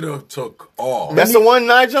 That would have took off. That's the one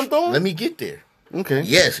Nye jumped on. Let me get there. Okay.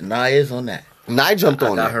 Yes, Nye is on that. Nye jumped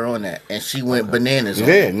on I got it. her on that, and she went bananas on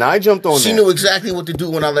it. Yeah, Nye jumped on that. She knew exactly what to do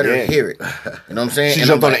when I let her hear it. You know what I'm saying? She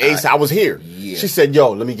jumped on the A side. I was here. Yeah. She said,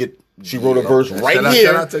 yo, let me get She wrote a verse right Shout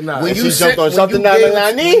here. out to Nas. When you jumped on something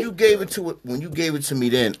when you gave it to me,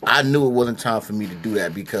 then I knew it wasn't time for me to do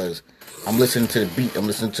that because I'm listening to the beat, I'm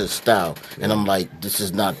listening to the style, and I'm like, this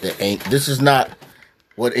is not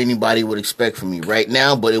what anybody would expect from me right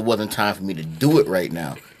now. But it wasn't time for me to do it right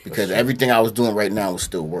now because everything I was doing right now was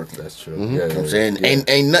still working. That's true. You know what I'm saying?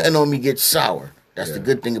 Ain't nothing on me gets sour. That's the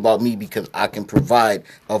good thing about me because I can provide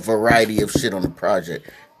a variety of shit on the project.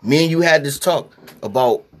 Me and you had this talk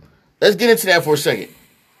about. Let's get into that for a second.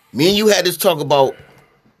 Me and you had this talk about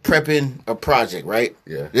prepping a project, right?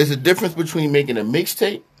 Yeah. There's a difference between making a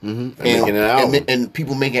mixtape and making an album, and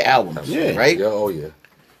people making albums. Yeah. Right. Yeah, oh yeah.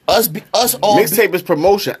 Us all. Mixtape is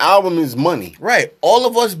promotion. Album is money. Right. All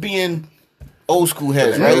of us being old school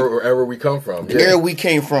heads, right? Era we come from. The era we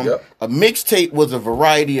came from. Yep. A mixtape was a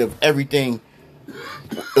variety of everything.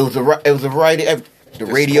 It was a variety of the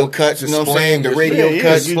radio cuts, you know what I'm saying? The radio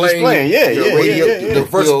cuts, you displaying, the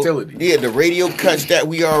versatility. Yeah, the radio cuts that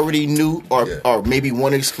we already knew, or maybe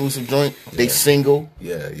one exclusive joint. They single.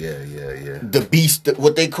 Yeah. The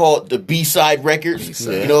what they call the B-side records.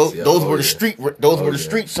 B-sides, You know, yeah. those were the street. Those were the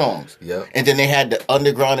street songs. Yeah. And then they had the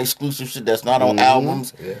underground exclusive shit that's not on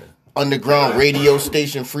albums. Yeah. Underground radio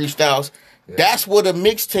station freestyles. Yeah. That's what a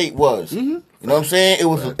mixtape was. You know what I'm saying? It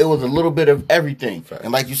was a little bit of everything.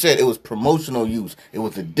 And like you said, it was promotional use. It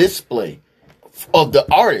was a display of the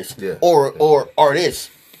artist or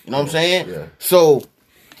artists. You know what I'm saying? Yeah. So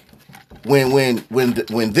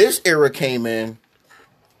when this era came in,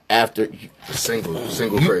 after the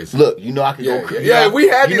single crazy. Look, you know I could go. Yeah, we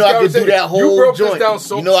had these I could do that whole you broke joint. This down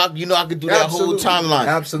so you know I could do that whole timeline.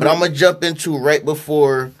 Absolutely. But I'm gonna jump into right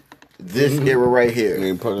before this era right here.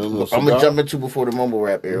 I'm gonna jump into before the mumble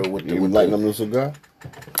rap era with the lighting up the cigar,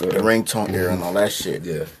 the ringtone era and all that shit.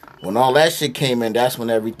 Yeah. When all that shit came in, that's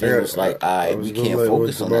when everything was like, we can't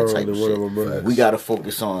focus on that type of shit. We gotta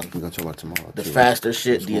focus on we're gonna talk about tomorrow. The faster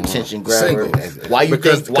shit, the attention grabber. Why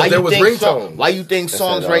you think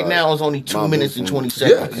songs right now is only 2 minutes and 20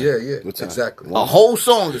 seconds? Yeah. Exactly. A whole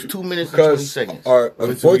song is 2 minutes and 20 seconds.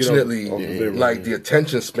 Unfortunately, like the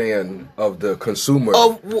attention span of the consumer.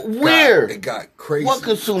 Where? It got crazy. What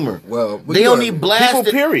consumer? Well, they only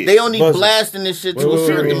blasting. Period. They only blasting this shit to a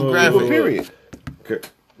certain demographic. Period. Okay.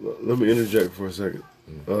 Let me interject for a second.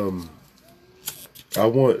 I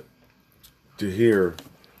want to hear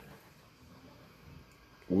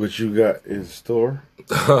what you got in store.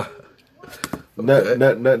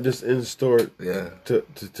 Not just in store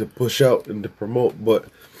to push out and to promote, but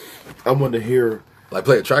I want to hear like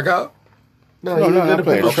play a track out. No, not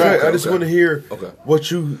playing a track. I just want to hear what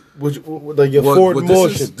you like your forward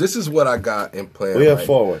motion. This is what I got in plan.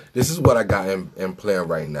 This is what I got in plan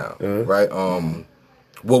right now. Right.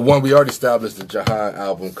 Well, one, we already established the Jahan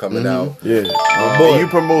album coming out. Yeah. You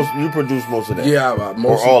produce most of that. Yeah,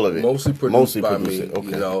 or all of it. Mostly produced by me. Okay.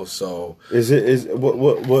 You know, so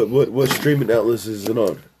what streaming outlets is it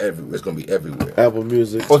on? Everywhere. It's gonna be everywhere. Apple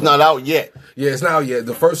Music. Oh, it's not out yet. Yeah, it's not out yet.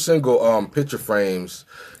 The first single, Picture Frames,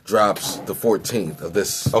 drops the 14th of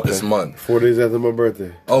this month. 4 days after my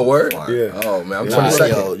birthday. Oh, word? Yeah. Oh, man, I'm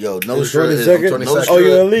 22nd. Yo, no shirt. 22nd? Oh,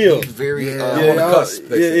 you're a Leo. He's very, I'm on the cusp.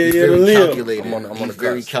 He's yeah, very Leo. calculated. I'm on He's the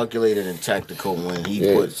very cusp. calculated and tactical when he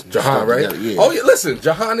puts Jahan, right? Together. Yeah. Oh, yeah, listen,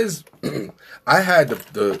 Jahan is... I had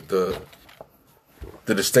the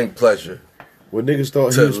distinct pleasure when niggas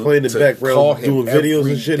thought he was playing the background doing videos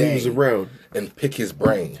and shit, he was around. And pick his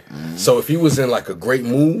brain. So if he was in like a great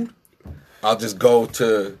mood, I'll just hang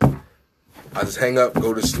up,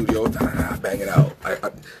 go to the studio, bang it out.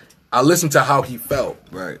 I listen to how he felt.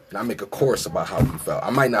 Right. And I make a chorus about how he felt. I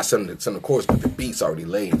might not send the chorus, but the beat's already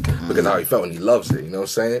laid because of how he felt and he loves it. You know what I'm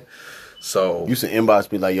saying? So you should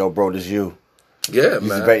inbox me like, yo, bro, this you. Yeah,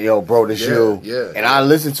 man. Yo, bro, this you. Yeah. And I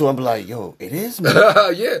listen to him, be like, yo, it is me.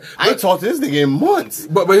 Yeah. I ain't talked to this nigga in months.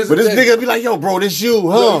 But this nigga be like, yo, bro, this you, huh?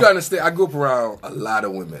 Well, you gotta understand, I grew up around a lot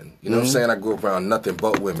of women. You know what I'm saying? I grew up around nothing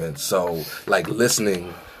but women. So, like,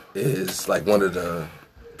 listening is like one of the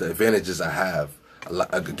advantages I have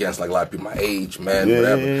against like a lot of people my age, men,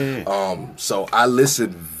 whatever. So I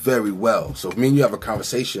listen very well. So if me and you have a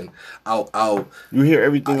conversation, I'll you hear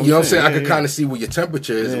everything. You know what I'm saying? I could kind of see where your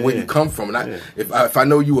temperature is and where you come from. And if I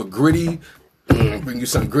know you are gritty, bring you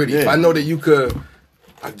something gritty. If I know that you could,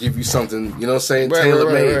 I'll give you something. You know what I'm saying?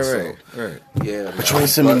 Tailor made. Right. Yeah. But you ain't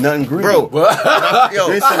send me nothing gritty, bro.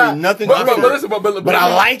 You ain't send me nothing gritty. But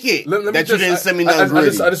I like it that you didn't send me nothing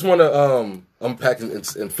gritty. I just want to unpack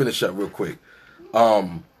and finish up real quick.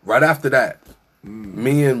 Right after that,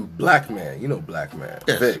 me and Black Man, you know Black Man,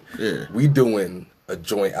 Vic, we doing a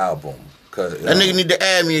joint album Cause, That nigga need to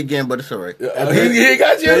add me again, but it's all right. he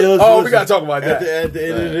got you? Hey, We got to talk about that. At the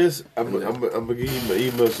end of this, I'm gonna give you my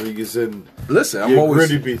email so you can send. Listen, I'm your always.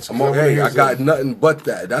 gritty beats. Hey, I got nothing but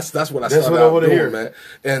that. That's what I started out doing, hear, man.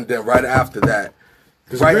 And then right after that.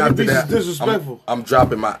 Right after that, disrespectful. I'm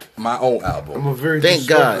dropping my own album. I'm a very Thank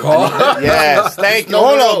God. Yes, thank you.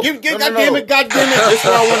 Hold on. Goddamn it. That's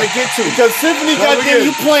what I want to get to. Because Symphony, goddamn,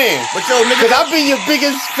 you playing. But yo, nigga, because I've been your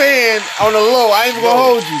biggest fan on the low. I ain't even gonna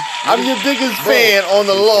hold you. I'm your biggest fan on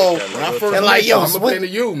the low. And like, yo, I'm a fan of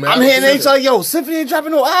you, man. I'm hearing they like, yo, Symphony ain't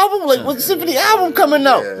dropping no album. Like, what's Symphony album coming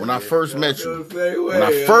out? when I first met you,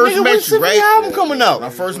 Symphony album coming out? When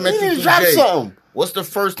I first met you, need to drop Jay, something. What's the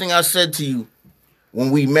first thing I said to you when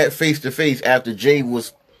we met face to face after Jay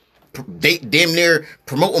was damn near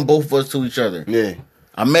promoting both of us to each other? Yeah.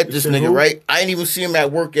 I met this nigga, right? I didn't even see him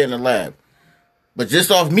at work in the lab. But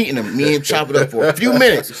just off meeting him, me and him chop it up for a few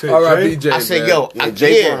minutes. All right, BJ. I said, man. yo,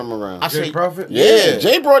 Jay brought him around. I Jay said, Prophet? Yeah,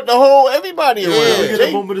 Jay brought everybody around. Can we get Jay,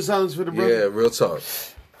 a moment of silence for the brother? Yeah, real talk.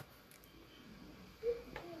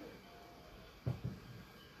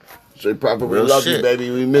 Jay Prophet, we Real love shit. you, baby.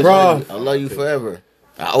 We miss Bro. you. I love you forever.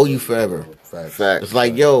 I owe you forever. Fact. It's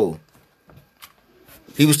like, yo,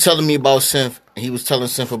 he was telling me about Symph, and he was telling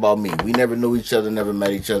Symph about me. We never knew each other, never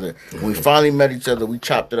met each other. When we finally met each other, we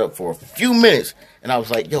chopped it up for a few minutes, and I was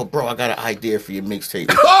like, yo, bro, I got an idea for your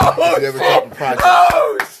mixtape. You ever drop a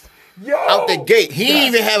project? Yo, Out the gate, he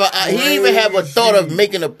didn't even have a thought of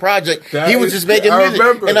making a project. He was just making music,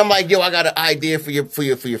 and I'm like, yo, I got an idea for your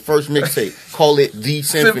first mixtape. Call it The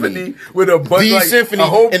Symphony. with a bunch, The like, Symphony, a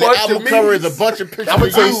whole and the bunch album of cover is memes. a bunch of pictures. I'm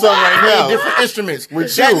gonna tell you something right now. Different instruments.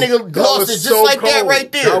 With That you. nigga That lost was it just so like that cold.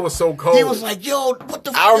 right there. That was so cold. He was like, yo, what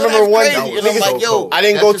the fuck? I remember one crazy. time, And I'm like, yo, I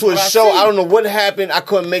didn't that's go just to a what I show. see. I don't know what happened. I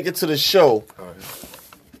couldn't make it to the show.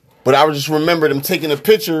 But I just remember them taking a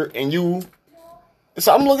picture and you.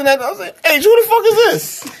 So I'm looking at it. I was like, hey, who the fuck is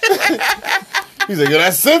this? He's like, yo,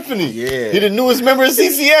 that's Symphony. Yeah. He the newest member of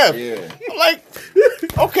CCF. Yeah. I'm like,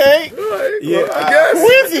 okay. Yeah, I guess. Who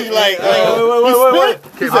is he? Like, wait.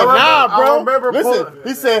 He said, nah, I bro. remember Listen,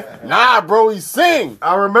 he said, nah, bro, he sing.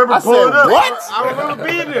 I remember I pulling said, up. what? I remember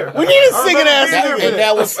being there. We need a singing ass That, nigga. and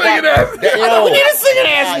that was Singing ass. We need a singing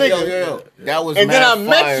ass nigga. Yo. That was And then I mad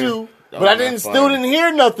met fire. you, That but I was mad still fire. didn't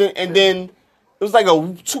hear nothing. And then it was like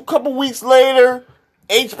couple weeks later,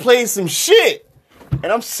 H played some shit, and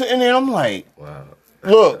I'm sitting there. I'm like, Wow.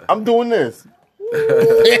 look, I'm doing this. I'm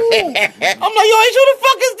like, yo, H, who the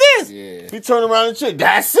fuck is this? Yeah. He turned around and shit.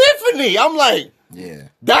 That's Symphony. I'm like, Yeah.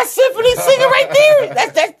 that's Symphony singing right there.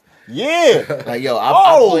 That's. Yeah. Like, yo, Oh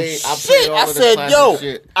I played shit! all I of the said, classic yo,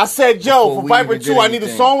 shit. I said, yo, before for we Viper even 2, did I need a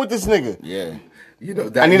anything. song with this nigga. Yeah. You know,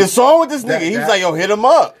 that I need a song with this nigga. He was like, yo, hit him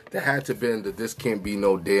up. That had to been that this can't be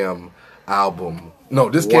no damn album. No,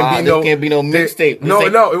 this Wow, can't be this no. can't be no mixtape. No,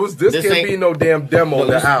 This no, ain't- it was this this can't ain't- be no damn demo. No,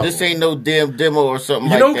 the album. this ain't no damn demo or something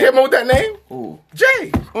You like know who that. came up with that name? Ooh.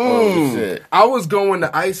 Jay. Oh, shit. I was going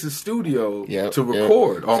to Ice's studio Yep, to yep.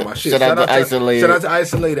 record all my shit. Shout out to Isolated. Shout out to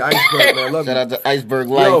Isolated. Iceberg, man. Love Shout you. out to Iceberg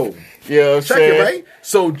Life. Yo, Yeah, check it, right?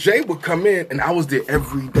 So Jay would come in, and I was there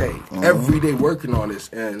every day working on this.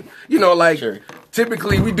 And, you know, like, Sure.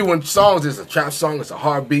 typically we doing songs. It's a trap song, it's a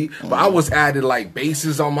heartbeat. But I was adding, like,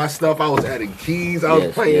 basses on my stuff. I was adding keys. I was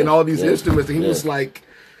Yes, playing yes, all these yes, instruments. And he yes. was like,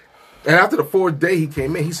 and after the fourth day he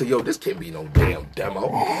came in, he said, yo, this can't be no damn demo.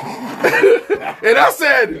 And I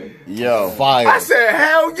said, Yo, Fire. I said,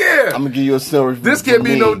 hell yeah. I'm gonna give you a story. This can't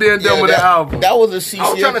be no damn demo of the album. That was a CCF.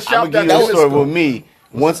 I was trying to shout I'm gonna that give you a story out. with me.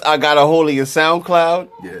 Once I got a hold of your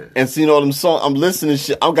SoundCloud and seen all them songs, I'm listening to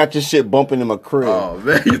shit. I got your shit bumping in my crib. Oh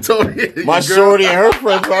man, you told me. My shorty and her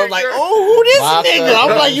friends, I was like, oh, who this Vodka nigga?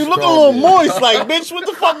 I'm like, you look a little moist. Like, bitch, what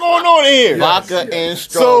the fuck going on here? Vodka and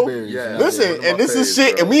So, strawberries. Yeah. listen, one of and my this is faves,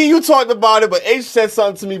 shit, bro. and me and you talked about it, but H said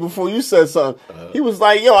something to me before you said something. He was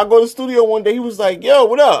like, yo, I go to the studio one day, he was like, yo,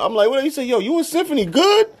 what up? I'm like, what up? He said, yo, you and Symphony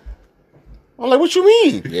good? I'm like, what you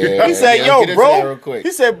mean? Yeah, He said, yeah, yo, get into that real bro. quick.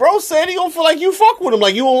 He said, bro said he don't feel like you fuck with him,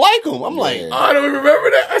 like you don't like him. I'm like, I don't even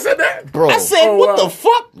remember that. I said that. Bro. I said, Oh, what wow. the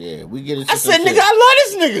fuck? Yeah, we get into I said, some nigga, shit.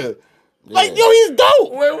 I love this nigga. Like, Yeah. yo, he's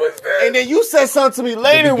dope. When was that? And then you said something to me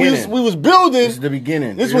later. beginning. We was building. This is the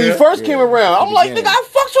beginning. This when you first came around. I'm the like, nigga, beginning. I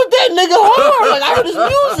fucks with that nigga hard. Like, I heard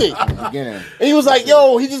his music. Beginning. And he was like,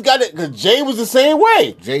 yo, he just got it. Because Jay was the same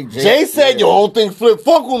way. Jay said, yo, I don't think Flip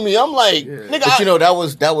fuck with me. I'm like, nigga, But you know, that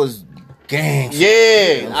was gang.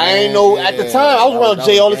 yeah. I ain't know at the time. I was around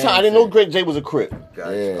Jay all the time. I didn't know Jay was a Crip.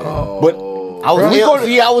 Yeah. But I was ill.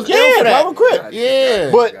 See, I was ill for that. I'm a Crip. Yeah.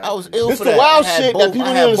 But I was ill this for the that. wild I had shit both- that people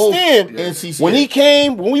I didn't had both understand. in CCF. When he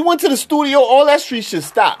came, when we went to the studio, all that street shit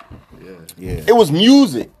stopped. Yeah. It was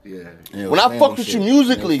music. Yeah. Yeah, when I fucked with you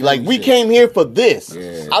musically, like we shit. came here for this.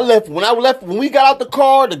 Yeah. When we got out the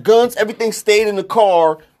car, the guns, everything stayed in the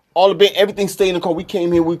car. Everything stayed in the car. We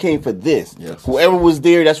came here. We came for this. Yes. Whoever was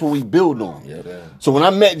there, that's what we build on. Yeah. So when I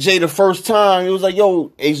met Jay the first time, it was like,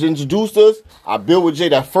 yo, Asia introduced us. I built with Jay.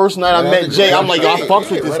 That first night I met Jay, I'm like, yo, I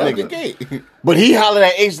fucks with this nigga. But he hollered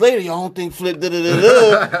at Ace later, yo, I don't think Flip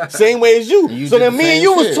da. Same way as you. So then me and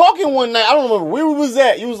you was talking one night. I don't remember where we was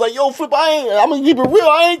at. You was like, yo, Flip, I'm gonna keep it real.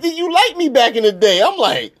 I ain't think you liked me back in the day. I'm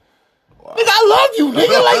like, nigga, I love you,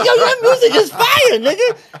 nigga. Like, yo, your music is fire,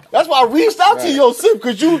 nigga. That's why I reached out to you, Sip.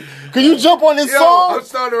 Could you jump on this song? I'm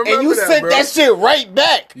starting to remember and you that, sent bro. that shit right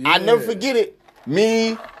back. Yeah. I never forget it.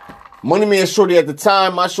 Me, Money Man Shorty at the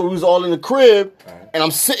time, my show was all in the crib, and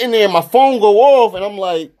I'm sitting there, and my phone go off, and I'm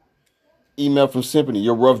like, email from Symphony,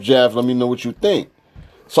 your rough draft, let me know what you think.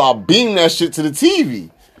 So I beam that shit to the TV,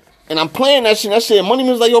 and I'm playing that shit, and Money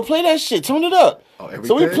Man was like, yo, play that shit, turn it up.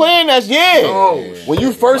 So we playing that, when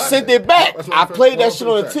you first sent it back, I played that shit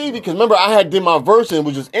on the TV because remember I had did my verse and it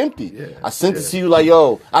was just empty. Yeah. I sent it to you like,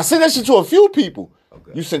 yo, I sent that shit to a few people.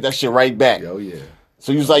 Okay. You sent that shit right back. Oh yeah.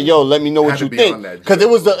 So you was like, yo, let me know what you think because it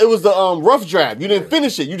was the rough draft. You didn't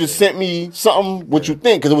finish it. You just sent me something what you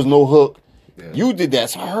think because there was no hook. Yeah. You did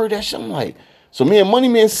that, so I heard that shit. I'm like, so me and Money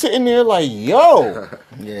Man sitting there like, yo.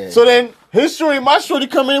 So then. His shorty, my shorty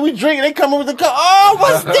come in, we drink, and they come in with the cup. Oh,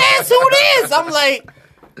 what's this? Who this? I'm like,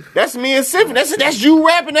 that's me and Symphony. That's you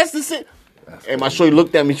rapping. That's the shit. And my shorty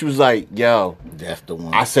looked at me. She was like, yo. That's the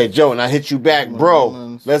one. I said, yo, and I hit you back,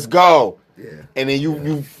 bro. Let's go. Yeah. And then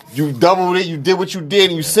you doubled it. You did what you did,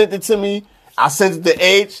 and you sent it to me. I sent it to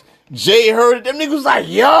H. Jay heard it. Them niggas was like,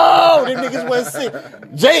 yo. Them niggas went sick.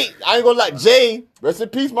 Jay, I ain't gonna lie. Jay, rest in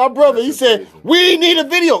peace, my brother. He said, we need a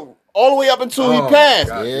video. All the way up until he passed.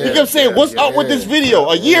 He kept saying, what's up with this video?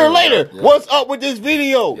 A year later, what's up with this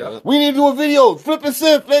video? Yep. We need to do a video. Flip and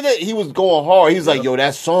Sip, flip it. He was going hard. He was like, yo,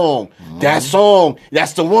 that song, that's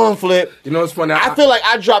the one, Flip. You know what's funny? I feel like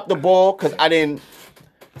I dropped the ball because I didn't,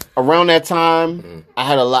 around that time, I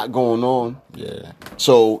had a lot going on. Yeah.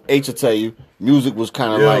 So, H will tell you, music was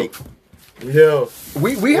kind of like. Yo.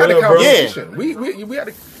 We had a conversation. We had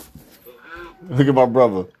a. Look at my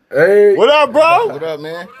brother. Hey. What up, bro? What up,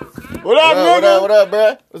 man? What up, nigga? What up,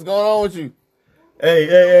 bro? What's going on with you?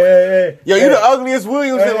 Hey. Yo, you the ugliest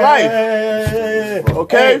Williams in life. Hey.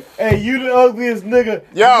 Okay? Hey, you the ugliest nigga.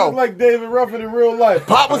 Yo. You look like David Ruffin in real life.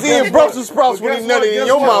 Pop was eating Brussels sprouts when he nutted in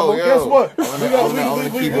your mama. Guess what?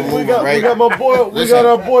 We got my boy. We got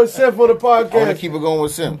our boy Seth on the podcast. I want to keep it going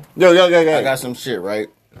with Sim. Yo. I got some shit, right?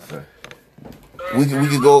 We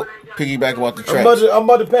could go piggyback about the tracks. I'm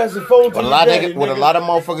about to pass the phone to What you. a lot of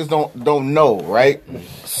motherfuckers don't know, right?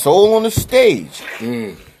 Soul on the Stage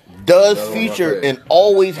does feature and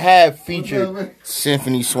always have featured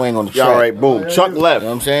Symphony Swing on the track. All right, boom. Chuck left. You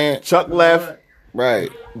know what I'm saying? Chuck left. Right.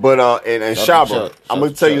 But and Shaba, I'm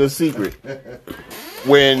gonna tell you a secret.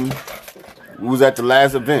 When we was at the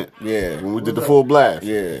last event, when we did the full blast,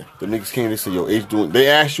 the niggas came and said, "Yo, H doing." They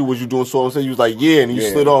asked you, "Was you doing Soul on Stage?" You was like, "Yeah," and you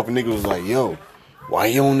slid off, and nigga was like, "Yo, why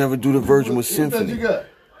you don't never do the version with Symphony?"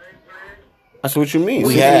 I said, "What you mean?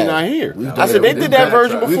 We Symphony have. not here." We've I said, "They did that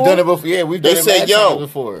version before." We've done it before. Yeah, we've done They it. said, "Yo,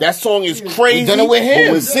 before. that song is crazy." We've done it with him.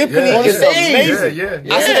 But with Symphony, it's amazing.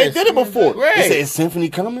 Yeah. I said they did it before. Right. They said, "Is Symphony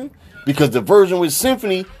coming?" Because the version with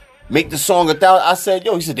Symphony make the song 1,000. I said,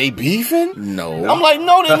 "Yo," he said, "They beefing?" No. I'm like,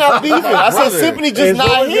 "No, they're not beefing." I said, "Symphony just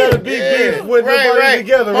not here." Beef with everybody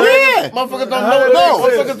together, Oh, right? yeah. Motherfuckers don't know.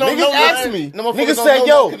 No, niggas asked me. Niggas said,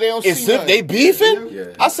 "Yo, is Simp they beefing?"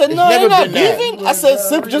 I said, "No, they're not beefing." I said,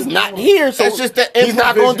 "Simp just not here, so It's just the he's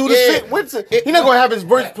not going to do the improvisation. shit with it. He's not going to have his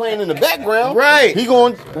verse playing in the background, Right. He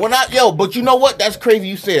going." But you know what? That's crazy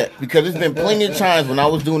you say that because there's been plenty of times when I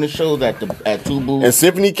was doing the shows at Tubu And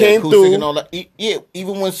Symphony came Acoustic through. and all that. Yeah,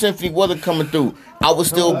 even when Symphony wasn't coming through, I was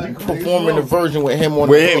still performing the version with him on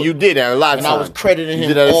With the him, hook. you did that a lot of And times. I was crediting You him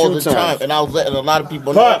did that a all few the time, times. and I was letting a lot of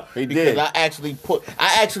people know He because did. I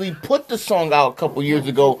actually put the song out a couple years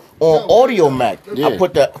ago on Audio Mac. Yeah. I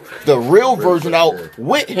put the real version out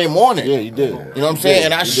with him on it. Yeah, you did. You know what I'm saying?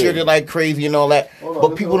 And I shared it like crazy and all that.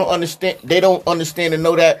 But people don't understand. They don't understand and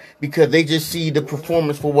know that because they just see the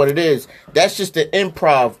performance for what it is. That's just the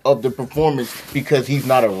improv of the performance because he's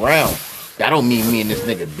not around. That don't mean me and this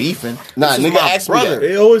nigga beefing. Nah, This is nigga my asked me brother. that.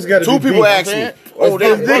 They always got to be Two people beef. asked me, "Oh,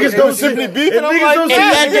 If niggas don't Symphony see- beefing?" if I'm niggas like, don't "Yeah, see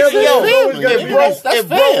that together, nigga, they yo, always gotta If be bro, beef. that's if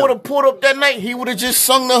bro fam. would have pulled up that night, he would have just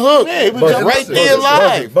sung the hook. Yeah, he was Buzz just it, right buzz it, there buzz it,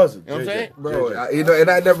 live. buzz it, You know what I'm saying?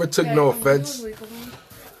 Bro, I took no offense.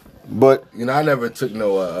 But you know, I never took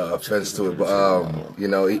no offense to it, but you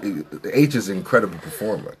know, H is an incredible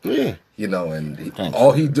performer. Yeah. You know, and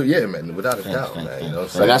all he do, yeah, man, without a doubt, man. You know,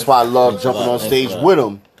 so that's why I love jumping on stage with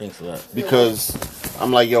him. Thanks for that. Because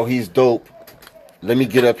I'm like, yo, he's dope. Let me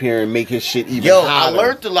get up here and make his shit even Yo, hotter. I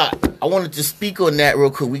learned a lot. I wanted to speak on that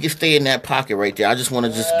real quick. We can stay in that pocket right there. I just want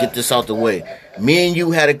to just get this out the way. Me and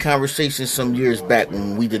you had a conversation some years back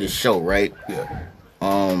when we did a show, right? Yeah.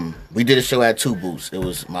 We did a show at Two Boots. It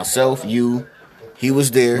was myself, you, he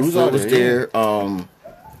was there, Phil was there.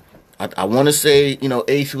 I want to say, you know,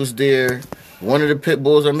 Ace was there. One of the pit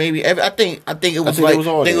bulls, or maybe I think it was like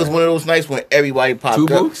it was one of those nights when everybody popped Two up.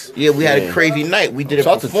 Boots? Yeah, we had a crazy night. We did a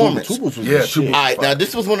performance. Two Boots was Yeah, the shit. All right, now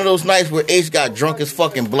this was one of those nights where Ace got drunk as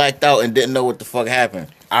fucking blacked out and didn't know what the fuck happened.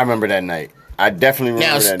 I remember that night. I definitely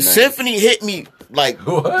remember that night. Symphony hit me like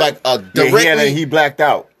directly. Yeah, he blacked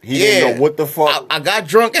out. He didn't know what the fuck. I got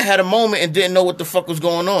drunk and had a moment and didn't know what the fuck was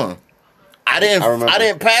going on. I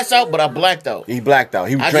didn't pass out, but I blacked out. He blacked out.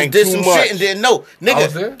 He I drank just did too some much. shit and didn't know.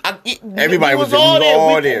 Nigga, Everybody was all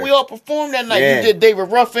there. there. We all performed that night. Yeah. We did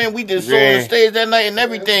David Ruffin. We did Soul on the Stage that night and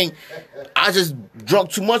everything. I just drunk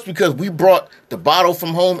too much because we brought the bottle from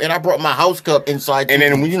home and I brought my house cup inside. And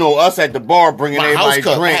then, you know, us at the bar bringing my everybody house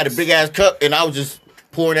cup. drinks. I had a big ass cup and I was just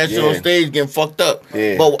pouring that shit on stage, getting fucked up.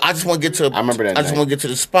 Yeah. But I just want to get to. I remember that I just night. want to get to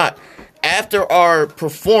the spot after our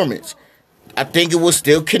performance. I think it was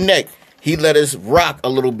still Connect. He let us rock a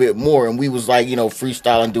little bit more, and we was like, you know,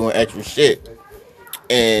 freestyling, doing extra shit.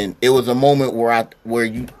 And it was a moment where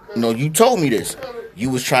you told me this.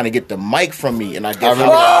 You was trying to get the mic from me, and I guess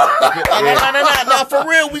no, for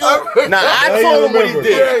real, we gonna. Nah, I told him what he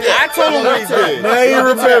did. I told him what he did. Now you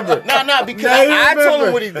remember. No, because I told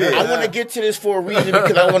him what he did. I want to get to this for a reason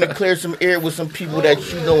because I want to clear some air with some people that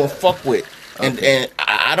you know and fuck with, and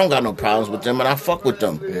I don't got no problems with them, and I fuck with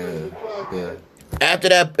them. Yeah. After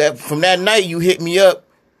that, from that night, you hit me up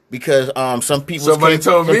because some people. Somebody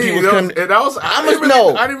told me, and I was. I'm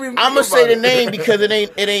gonna say the name because it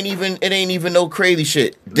ain't even no crazy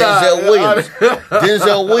shit. Denzel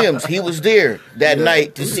Williams, he was there that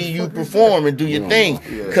night to see you perform and do your thing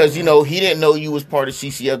because you know he didn't know you was part of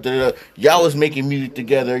CCF. Y'all was making music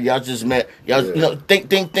together. Y'all just met. Y'all you know think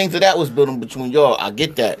things of that was building between y'all. I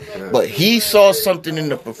get that, but he saw something in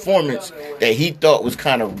the performance that he thought was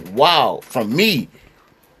kind of wild from me.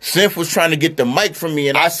 Synth was trying to get the mic from me,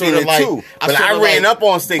 and I seen it too. But I ran up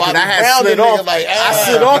on stage because I had Brown slid off. like, I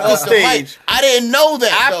slid off the stage. I didn't know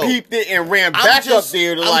that. I peeped it and ran back up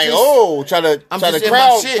there to try to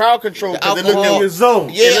crowd control because it looked in your zone.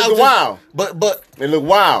 Yeah, it looked wild. But it looked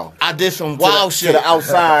wild. I did some wild shit to the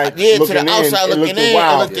outside. Yeah, to the outside looking in.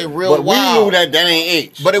 It looked real but wild. We knew that ain't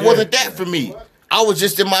H. But it wasn't that for me. I was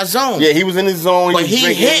just in my zone. Yeah, he was in his zone. But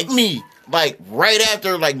he hit me. Like right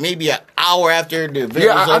after, like maybe an hour after the event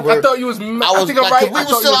was over. I thought you was. I think I'm like, right. We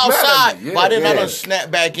was still outside. Why didn't I snap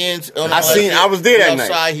back in? I was there that night.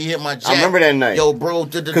 Outside, he hit my jack. I remember that night. Yo, bro,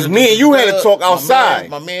 because me and you had to talk outside.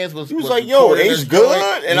 My man's was. He was like, "Yo, Ace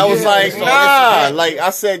good," and I was like, "Nah." Like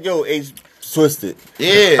I said, "Yo, Ace twisted."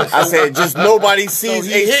 Yeah, I said, "Just nobody sees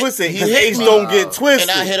Ace twisted because Ace don't get twisted."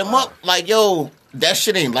 And I hit him up like, "Yo." That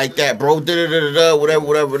shit ain't like that, bro.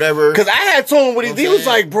 Whatever. Because I had told him what he did. He was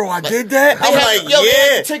like, bro, I did that. I'm like,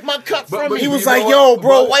 yeah. Take my cup from me. He was like, yo,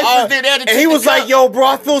 bro. Wife was there. And he was like, yo, bro,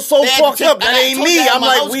 I feel so fucked up. That ain't me. I'm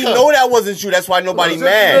like, we know that wasn't you. That's why nobody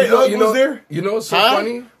mad. You know, there? You know what's so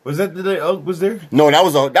funny? Was that the day Ugg was there? No, that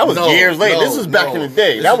was years later. This was back in the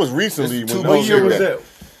day. That was recently. What year was that?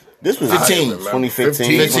 This was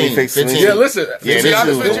 2015. Yeah, listen. Yeah,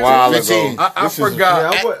 this was a while ago. I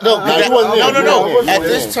forgot. No. At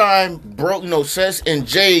this time, bro, Sess and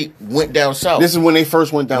Jay went down south. This is when they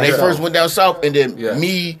first went down south. And then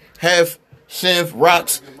me, Hef, Synth,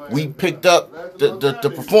 Rocks, we picked up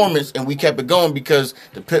the performance and we kept it going because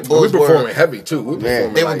the pit bulls were performing heavy too.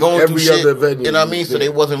 They were going every through other shit. venue. You know what I mean? So they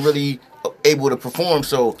wasn't really able to perform,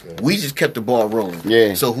 so we just kept the ball rolling.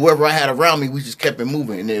 Yeah. So whoever I had around me, we just kept it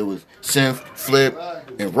moving, and it was Synth, Flip,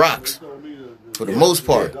 and Rocks for the most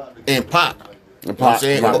part, and Pop. You know what I'm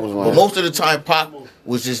saying? But most of the time, Pop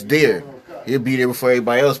was just there. He'll be there before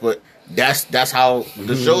everybody else, but that's how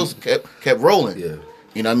the shows kept rolling. Yeah.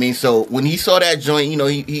 You know what I mean? So when he saw that joint, you know,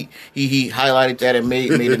 he highlighted that and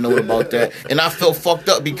made a note about that. And I felt fucked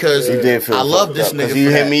up because I love this nigga. You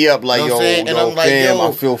hit me up like, yo, and I'm like, yo,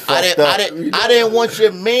 I feel fucked up. I didn't want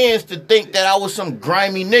your mans to think that I was some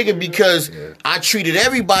grimy nigga because I treated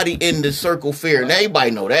everybody in the circle fair, and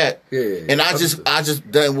everybody know that. Yeah. And I just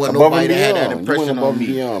didn't want nobody to have that impression on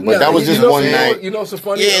me. But that was just one night. You know, so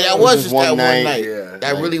funny. Yeah, that was just that one night. Yeah,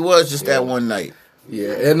 that really was just that one night.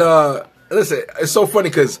 Yeah, and Listen, it's so funny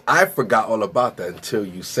because I forgot all about that until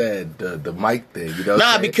you said the mic thing. You know?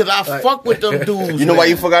 Nah, because I fuck with them dudes. You know why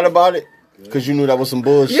you forgot about it? Because you knew that was some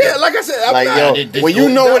bullshit. Yeah, like I said, when you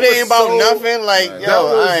know it ain't about nothing,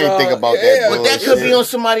 I ain't think about that. But that could be on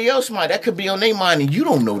somebody else's mind. That could be on their mind, and you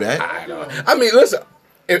don't know that. I mean, listen.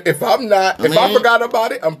 If I forgot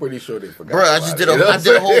about it, I'm pretty sure they forgot. Bro, I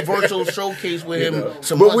did a whole virtual showcase with him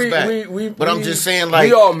some months back. But I'm just saying, like,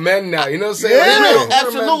 we all men now. You know what I'm saying? Yeah,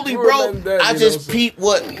 absolutely, bro. I just peep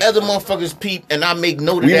what other motherfuckers peep, and I make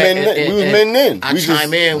note of that. We was men then. I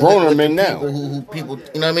chime in grown men now. People,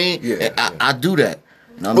 you know what I mean? Yeah. I do that.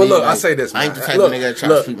 But look, I say this, man. I ain't the type of nigga that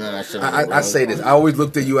tries to sleep on that shit. I say this. I always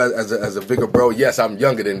looked at you as a bigger bro. Yes, I'm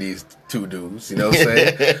younger than these two dudes. You know what I'm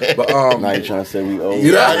saying? But now you trying to say we old?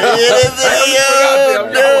 You know,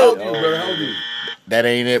 that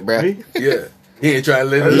ain't it, bro. Yeah. He ain't trying to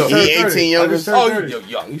live it up. He 18 younger. Oh, you're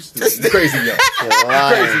young. You crazy young.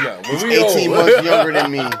 Crazy young. He's 18 months younger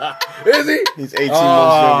than me. Is he? He's 18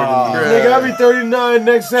 months younger than me. Nigga, I'll be 39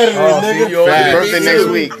 next Saturday, nigga. His birthday next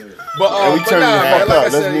week. But we turn the fuck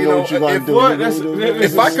up. Let me know what you gonna do.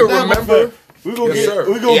 If I could remember, we gonna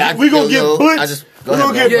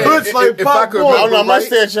get puts like if I could I might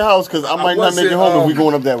stay at your house because I might not make it home if we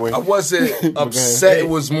going up that way. I wasn't upset. It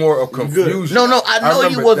was more of confusion. No, I know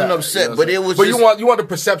you wasn't upset, but it was. But you want the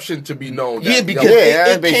perception to be known. Yeah, because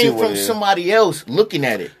it came from somebody else looking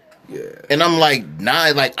at it. Yeah. And I'm like,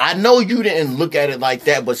 nah, like, I know you didn't look at it like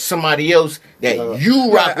that, but somebody else that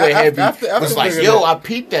you rock with heavy was like, yo, I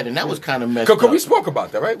peeped that, and that was kind of messed up. Because we spoke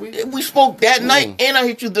about that, right? We spoke that night, and I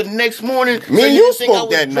hit you the next morning. Me and you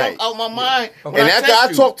spoke that night. Out my mind. And after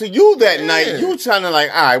I talked to you that night, you trying to like,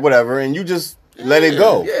 all right, whatever, and you just let it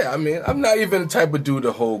go. Yeah, I mean, I'm not even the type of dude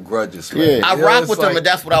to hold grudges. Yeah. I rock with them, and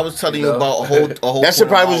that's what I was telling you about a whole that shit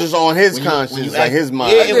probably was just on his conscience, like his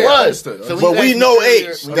mind. Yeah, it was. So but we know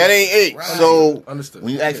H. That ain't H. Right. So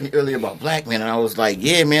when you asked me earlier about Black Man, and I was like,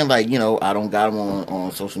 yeah, man, like, you know, I don't got him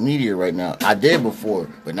on social media right now. I did before,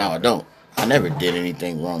 but now I don't. I never did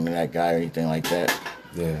anything wrong to that guy or anything like that.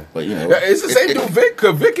 Yeah, but you know, it's the same dude. Vic,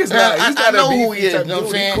 cause Vic is not. He's not I know who he is. You know what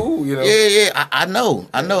I'm saying? Cool, you know? Yeah. I know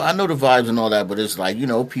the vibes and all that. But it's like, you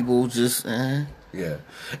know, people just. Yeah,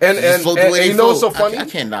 and you know what's so funny? I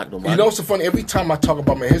can't knock nobody. You know what's so funny? Every time I talk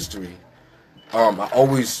about my history, I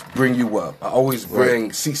always bring you up. I always bring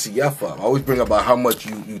CCF up. I always bring about how much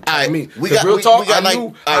you tell me. We got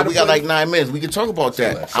like 9 minutes. We can talk about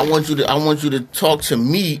that. I want you to talk to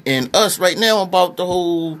me and us right now about the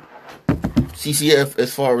whole CCF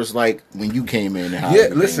as far as like when you came in. And how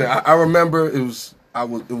listen, I remember it was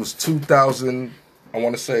 2000. I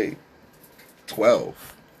want to say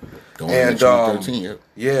 12. And 13,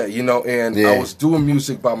 yeah, you know, and I was doing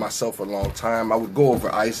music by myself for a long time. I would go over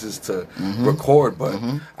ISIS to record, but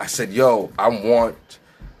I said, "Yo, I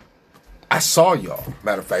saw y'all."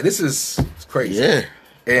 Matter of fact, this is crazy. Yeah.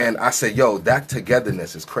 And I said, "Yo, that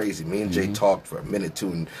togetherness is crazy." Me and Jay talked for a minute too,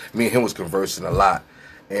 and me and him was conversing a lot.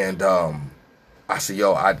 And I said,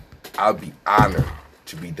 "Yo, I'd be honored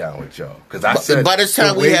to be down with y'all." Because I said by this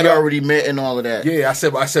time we had already met and all of that. Yeah, I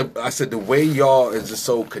said the way y'all is just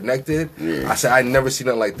so connected. Yeah. I said I never seen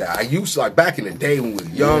nothing like that. I used to, like back in the day when we was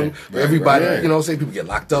young, everybody, you know what I'm saying, people get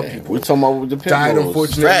locked up, people we talking about the died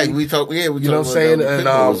unfortunately. Right, you know what I'm saying? And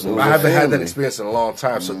I haven't had that experience in a long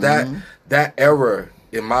time. So that era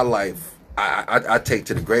in my life, I take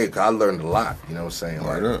to the grave because I learned a lot. You know what I'm saying?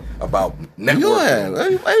 Like, about networking.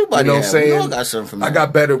 Everybody, you know what I'm saying? We all got something from I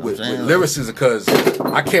got better with lyricism because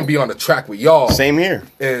I can't be on the track with y'all. Same here.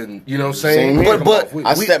 And you know what I'm saying? Same here. But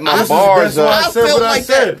I set my bars up. I said what I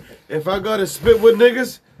said. If I gotta spit with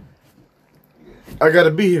niggas, I gotta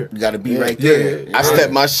be here. You gotta be right there. I step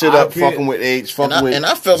my shit up, fucking with H, fucking with. And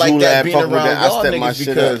I felt like that being around y'all niggas my shit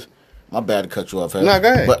because. My bad to cut you off. No,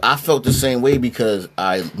 go ahead. But I felt the same way because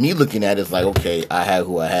me looking at it, it's like, okay, I had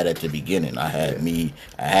who I had at the beginning. I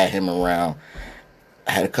had him around.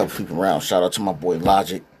 I had a couple people around. Shout out to my boy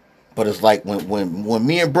Logic. But it's like when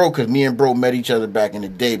me and Bro, because me and Bro met each other back in the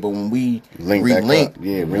day, but when we relinked,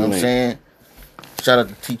 you know what I'm saying? Shout out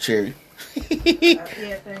to T Cherry.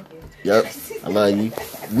 Yeah, thank you. Yep, I love you.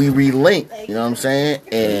 We relinked, you know what I'm saying?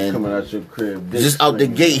 And coming out your crib, just out the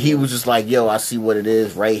gate, he was just like, "Yo, I see what it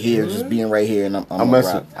is right here, just being right here." And I'm gonna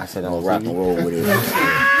rock. I said I'm gonna rock and roll with it.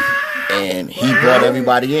 And he brought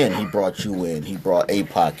everybody in. He brought you in. He brought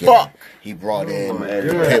APOC in. He brought in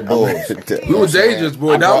Pit Bulls. We was dangerous,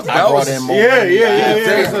 boy. That was yeah.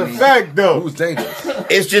 It's a fact, though. It was dangerous.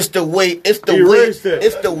 It's just the way. It's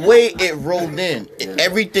the way it rolled in.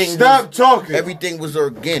 Everything. Stop talking. Everything was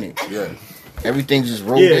organic. Yeah. everything just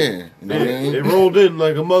rolled in. You know what I mean? It rolled in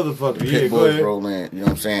like a motherfucker. Pit Boys rolled in. You know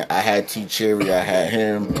what I'm saying? I had T Cherry, I had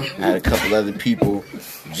him, I had a couple other people.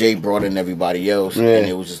 Jay brought in everybody else, and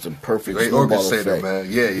it was just a perfect snowball effect. Man.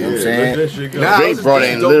 Yeah, you know what I'm saying? Jay brought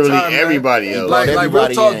in literally everybody else. Like real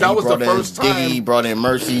talk, that was the first time. Diggy, he brought in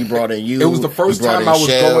Mercy, he brought in you. It was the first time I was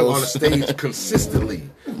going on a stage consistently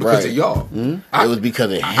because of y'all. It was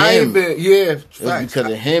because of him. It was because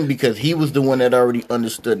of him, because he was the one that already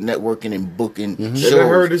understood networking and booking shows. I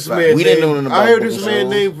heard this man. We didn't know nothing about. I heard this man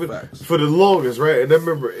name for the longest, right? And I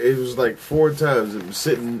remember it was like 4 times. It was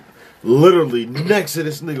sitting literally next to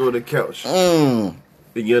this nigga on the couch. The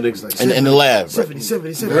young nigga's like, in the lab, 70.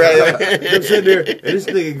 Right. I'm sitting there, and this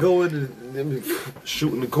nigga go in and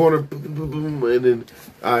shoot in the corner, and then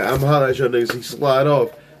I'm hollering at your niggas. He slide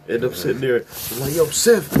off, and I'm sitting there. I'm like, yo,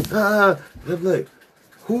 Sif, and I'm like,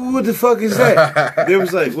 who the fuck is that? They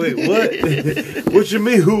was like, wait, what? What you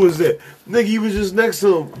mean, who was that? Nigga, he was just next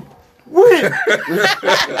to him. When?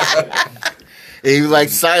 He was like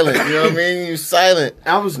silent, you know what I mean? He was silent.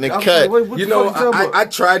 I was cut. Like, what you know, I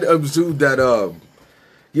tried to observe that.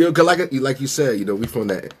 You know, cause like you said, you know, we from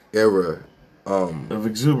that era of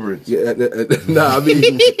exuberance. Yeah, I mean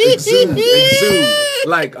exude.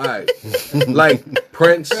 Like, all right, like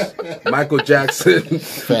Prince, Michael Jackson,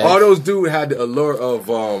 all those dudes had the allure of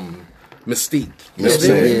mystique. You know what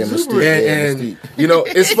I'm saying? And you know,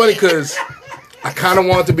 it's funny because I kind of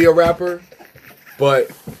wanted to be a rapper, but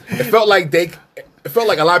it felt like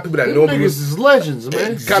a lot of people that know me is legends,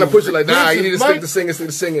 man. Kind of push it like, nah, you need to stick to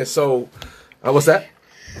singing. So, what's that?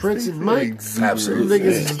 Prince and Mike, absolutely,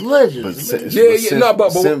 niggas is legends.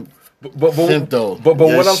 But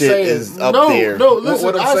what I'm saying is up there. No, listen.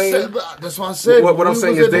 What I'm saying, that's what I said. What I'm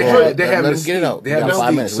saying is they have this. Get it out. They have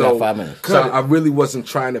 5 minutes. So, we got 5 minutes. So I really wasn't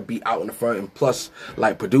trying to be out in the front, and plus,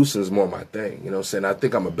 like producing is more my thing. You know what I'm saying? I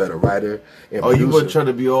think I'm a better writer. And you weren't trying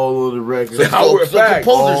to be all over the record. So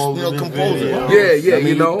composer. Yeah,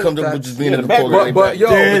 you know, come to just being a composer. But I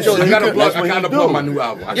gotta plug my new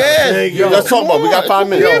album. Yeah, let's talk about. We got 5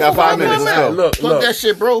 minutes. We got 5 minutes. Let's go. Look, plug that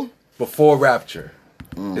shit, bro. Before Rapture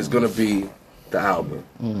is gonna be the album.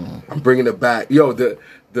 I'm bringing it back. Yo, the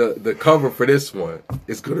cover for this one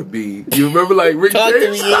is gonna be. You remember like Rick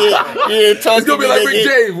James? It's gonna be like Rick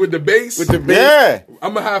James with the bass. Yeah.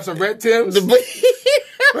 I'm gonna have some red Timbs.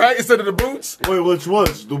 Right, instead of the boots. Wait, which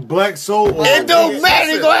ones? The Black Soul? It don't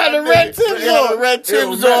matter. You gonna have the red Timbs on. Red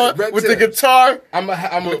Timbs on with the guitar. I'm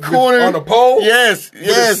a corner on a pole. Yes. With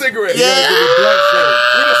a cigarette. Yeah. With a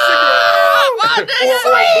cigarette. Or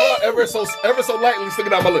ever so lightly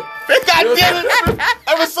sticking out my lip. God damn it!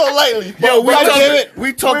 Ever so lightly. Yo,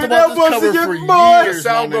 we talked about this cover for years. The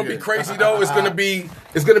sound gonna be crazy though. It's gonna be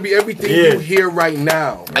everything you hear right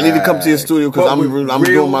now. I need to come to your studio because I'm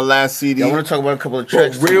doing my last CD. I want to talk about a couple of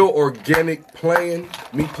tracks. Real organic playing.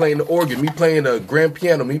 Me playing the organ. Me playing the grand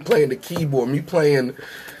piano. Me playing the keyboard. Me playing.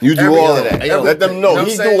 You do all of that. Let them know.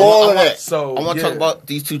 He do all of that. So I want to talk about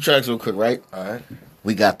these 2 tracks real quick, right? All right.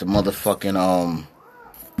 We got the motherfucking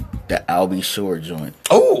the Albie Shore joint.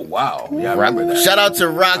 Oh wow! Yeah, I remember that. Shout out to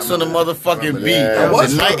Rocks on the motherfucking beat.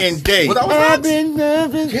 The Night and Day. Well, that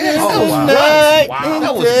was Rocks.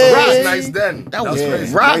 That was nice then. That was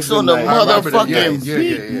crazy. Rocks on the motherfucking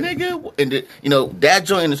beat, nigga. And you know that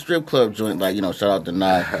joint in the strip club joint, like you know, shout out to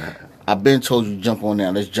Nye. I've been told you jump on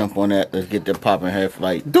that. Let's jump on that. Let's get that popping head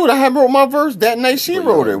flight. Dude, I had wrote my verse that night. She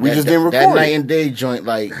wrote it. We just didn't record that Night it. and Day joint,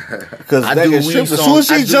 like because as soon as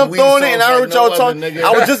she jumped on it and I heard y'all talking,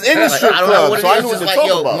 I was just in the strip club, so I knew what to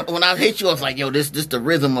talk about. When I hit you, I was like, "Yo, this the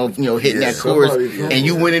rhythm of hitting that chorus," and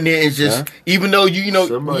you went in there and just even though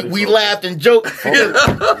we laughed and joked.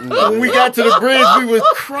 When we got to the bridge, we was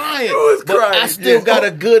crying. But I still got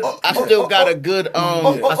a good take.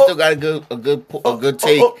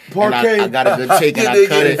 I got a good take and I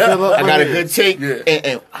cut it. I got a good take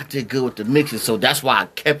and I did good with the mixes, so that's why I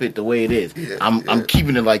kept it the way it is. I'm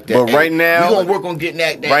keeping it like that. But right now, we're gonna work on getting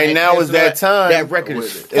that. Right now is that time. That record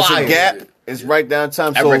is fire. It's a gap. It's right down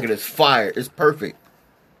time. That record is fire. It's perfect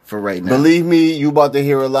for right now. Believe me, you about to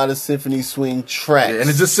hear a lot of Symphony swing tracks. And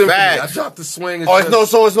it's just Symphony. I dropped the swing.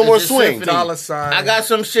 It's no more swing. Dollar sign. I got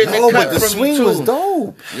some shit. But the swing was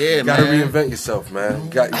dope. Yeah, you gotta reinvent yourself, man. You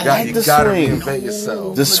gotta reinvent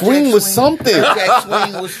yourself. The swing was something.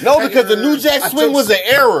 No, because the New Jack swing was an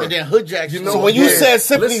error. And then Hood Jack. So when you said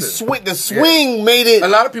Symphony swing, the swing made it. A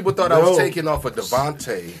lot of people thought I was taking off a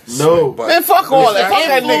Devontae. No, man, fuck all that. Fuck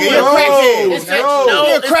that nigga. You're a crackhead.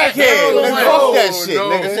 You're a crackhead. Man, fuck that shit,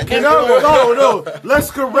 nigga. No. Let's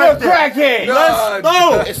correct that. Crackhead.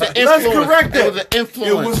 Let's correct that. It was an influence.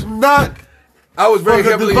 It was not. I was very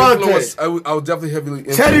Fucking heavily Devontae. influenced. I was definitely heavily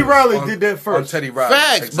influenced. Teddy Riley on, did that on first. Teddy Riley.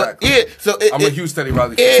 Facts, Exactly. but yeah. So I'm a huge Teddy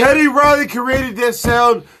Riley fan. Teddy Riley created that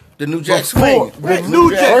sound. the New Jack Before, Swing. the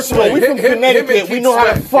New Jack First of all, we Swing. from Connecticut. We know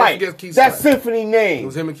how to fight. Keith That's Sweat. Symphony It name.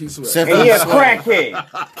 was him and Keith Sweat. Symphony. And he a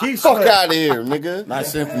crackhead. Keith Fuck Sweat. out of here, nigga. Not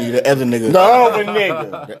Symphony, the other nnigga. The other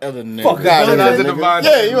nigga. The other nigga. Fuck out of That's here, a nigga. divine Yeah,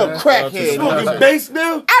 name, you a man. crackhead. Smoking nigga. bass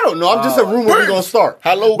now? I don't know. I'm just a rumor we're gonna start.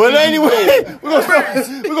 Hello, But Kiki anyway, Bird. we're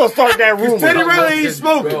gonna start that rumor. Teddy Riley ain't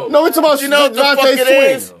smoking. No, it's about You know what the fuck Devontae it Swing.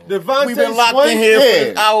 is? Devontae We've been locked Swing? in here for Yeah.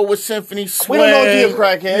 an hour with Symphony We Swing. don't know if he a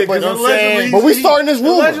crackhead, but, because allegedly but we he- starting this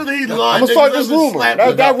rumor. Allegedly he lied. I'm gonna start this Niggas rumor.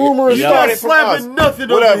 slapping That rumor is He's started not from us. slapping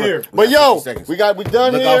nothing over Whatever. here. But yo, 60 seconds. we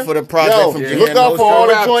done Look here. out for the project Yo, from look J.M. out for all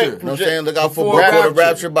the Rapture. joint. You know what I'm saying? Look out for Before Before the Rapture.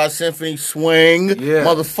 Rapture by Symphony Swing. Yeah.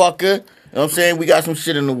 Motherfucker. You know what I'm saying? We got some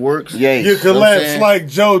shit in the works. Yeah. You know what I'm collapse saying? like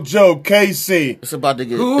JoJo, KC. It's about to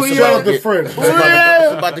get. Who It's you about Shout to out to get. French.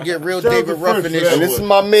 It's about to get real Shout out David to Ruffin French this for that And shit. this is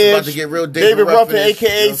my It's man, about to get real David Ruffin, Ruffin-ish, you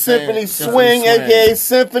know aka what I'm saying? Symphony Symphony Swing, Swing. aka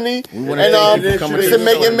Symphony. wanna And thank you for coming it's to a the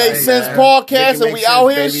Make show It Make tonight, Sense man. podcast, Make it and make we sense, out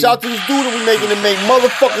here. baby. Shout to this dude, and we making it make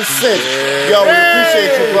motherfucking sense. Yo, we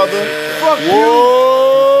appreciate you, brother. Fuck you.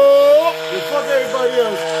 Whoa. Fuck everybody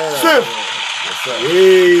else. Simp.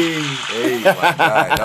 Hey, my guy.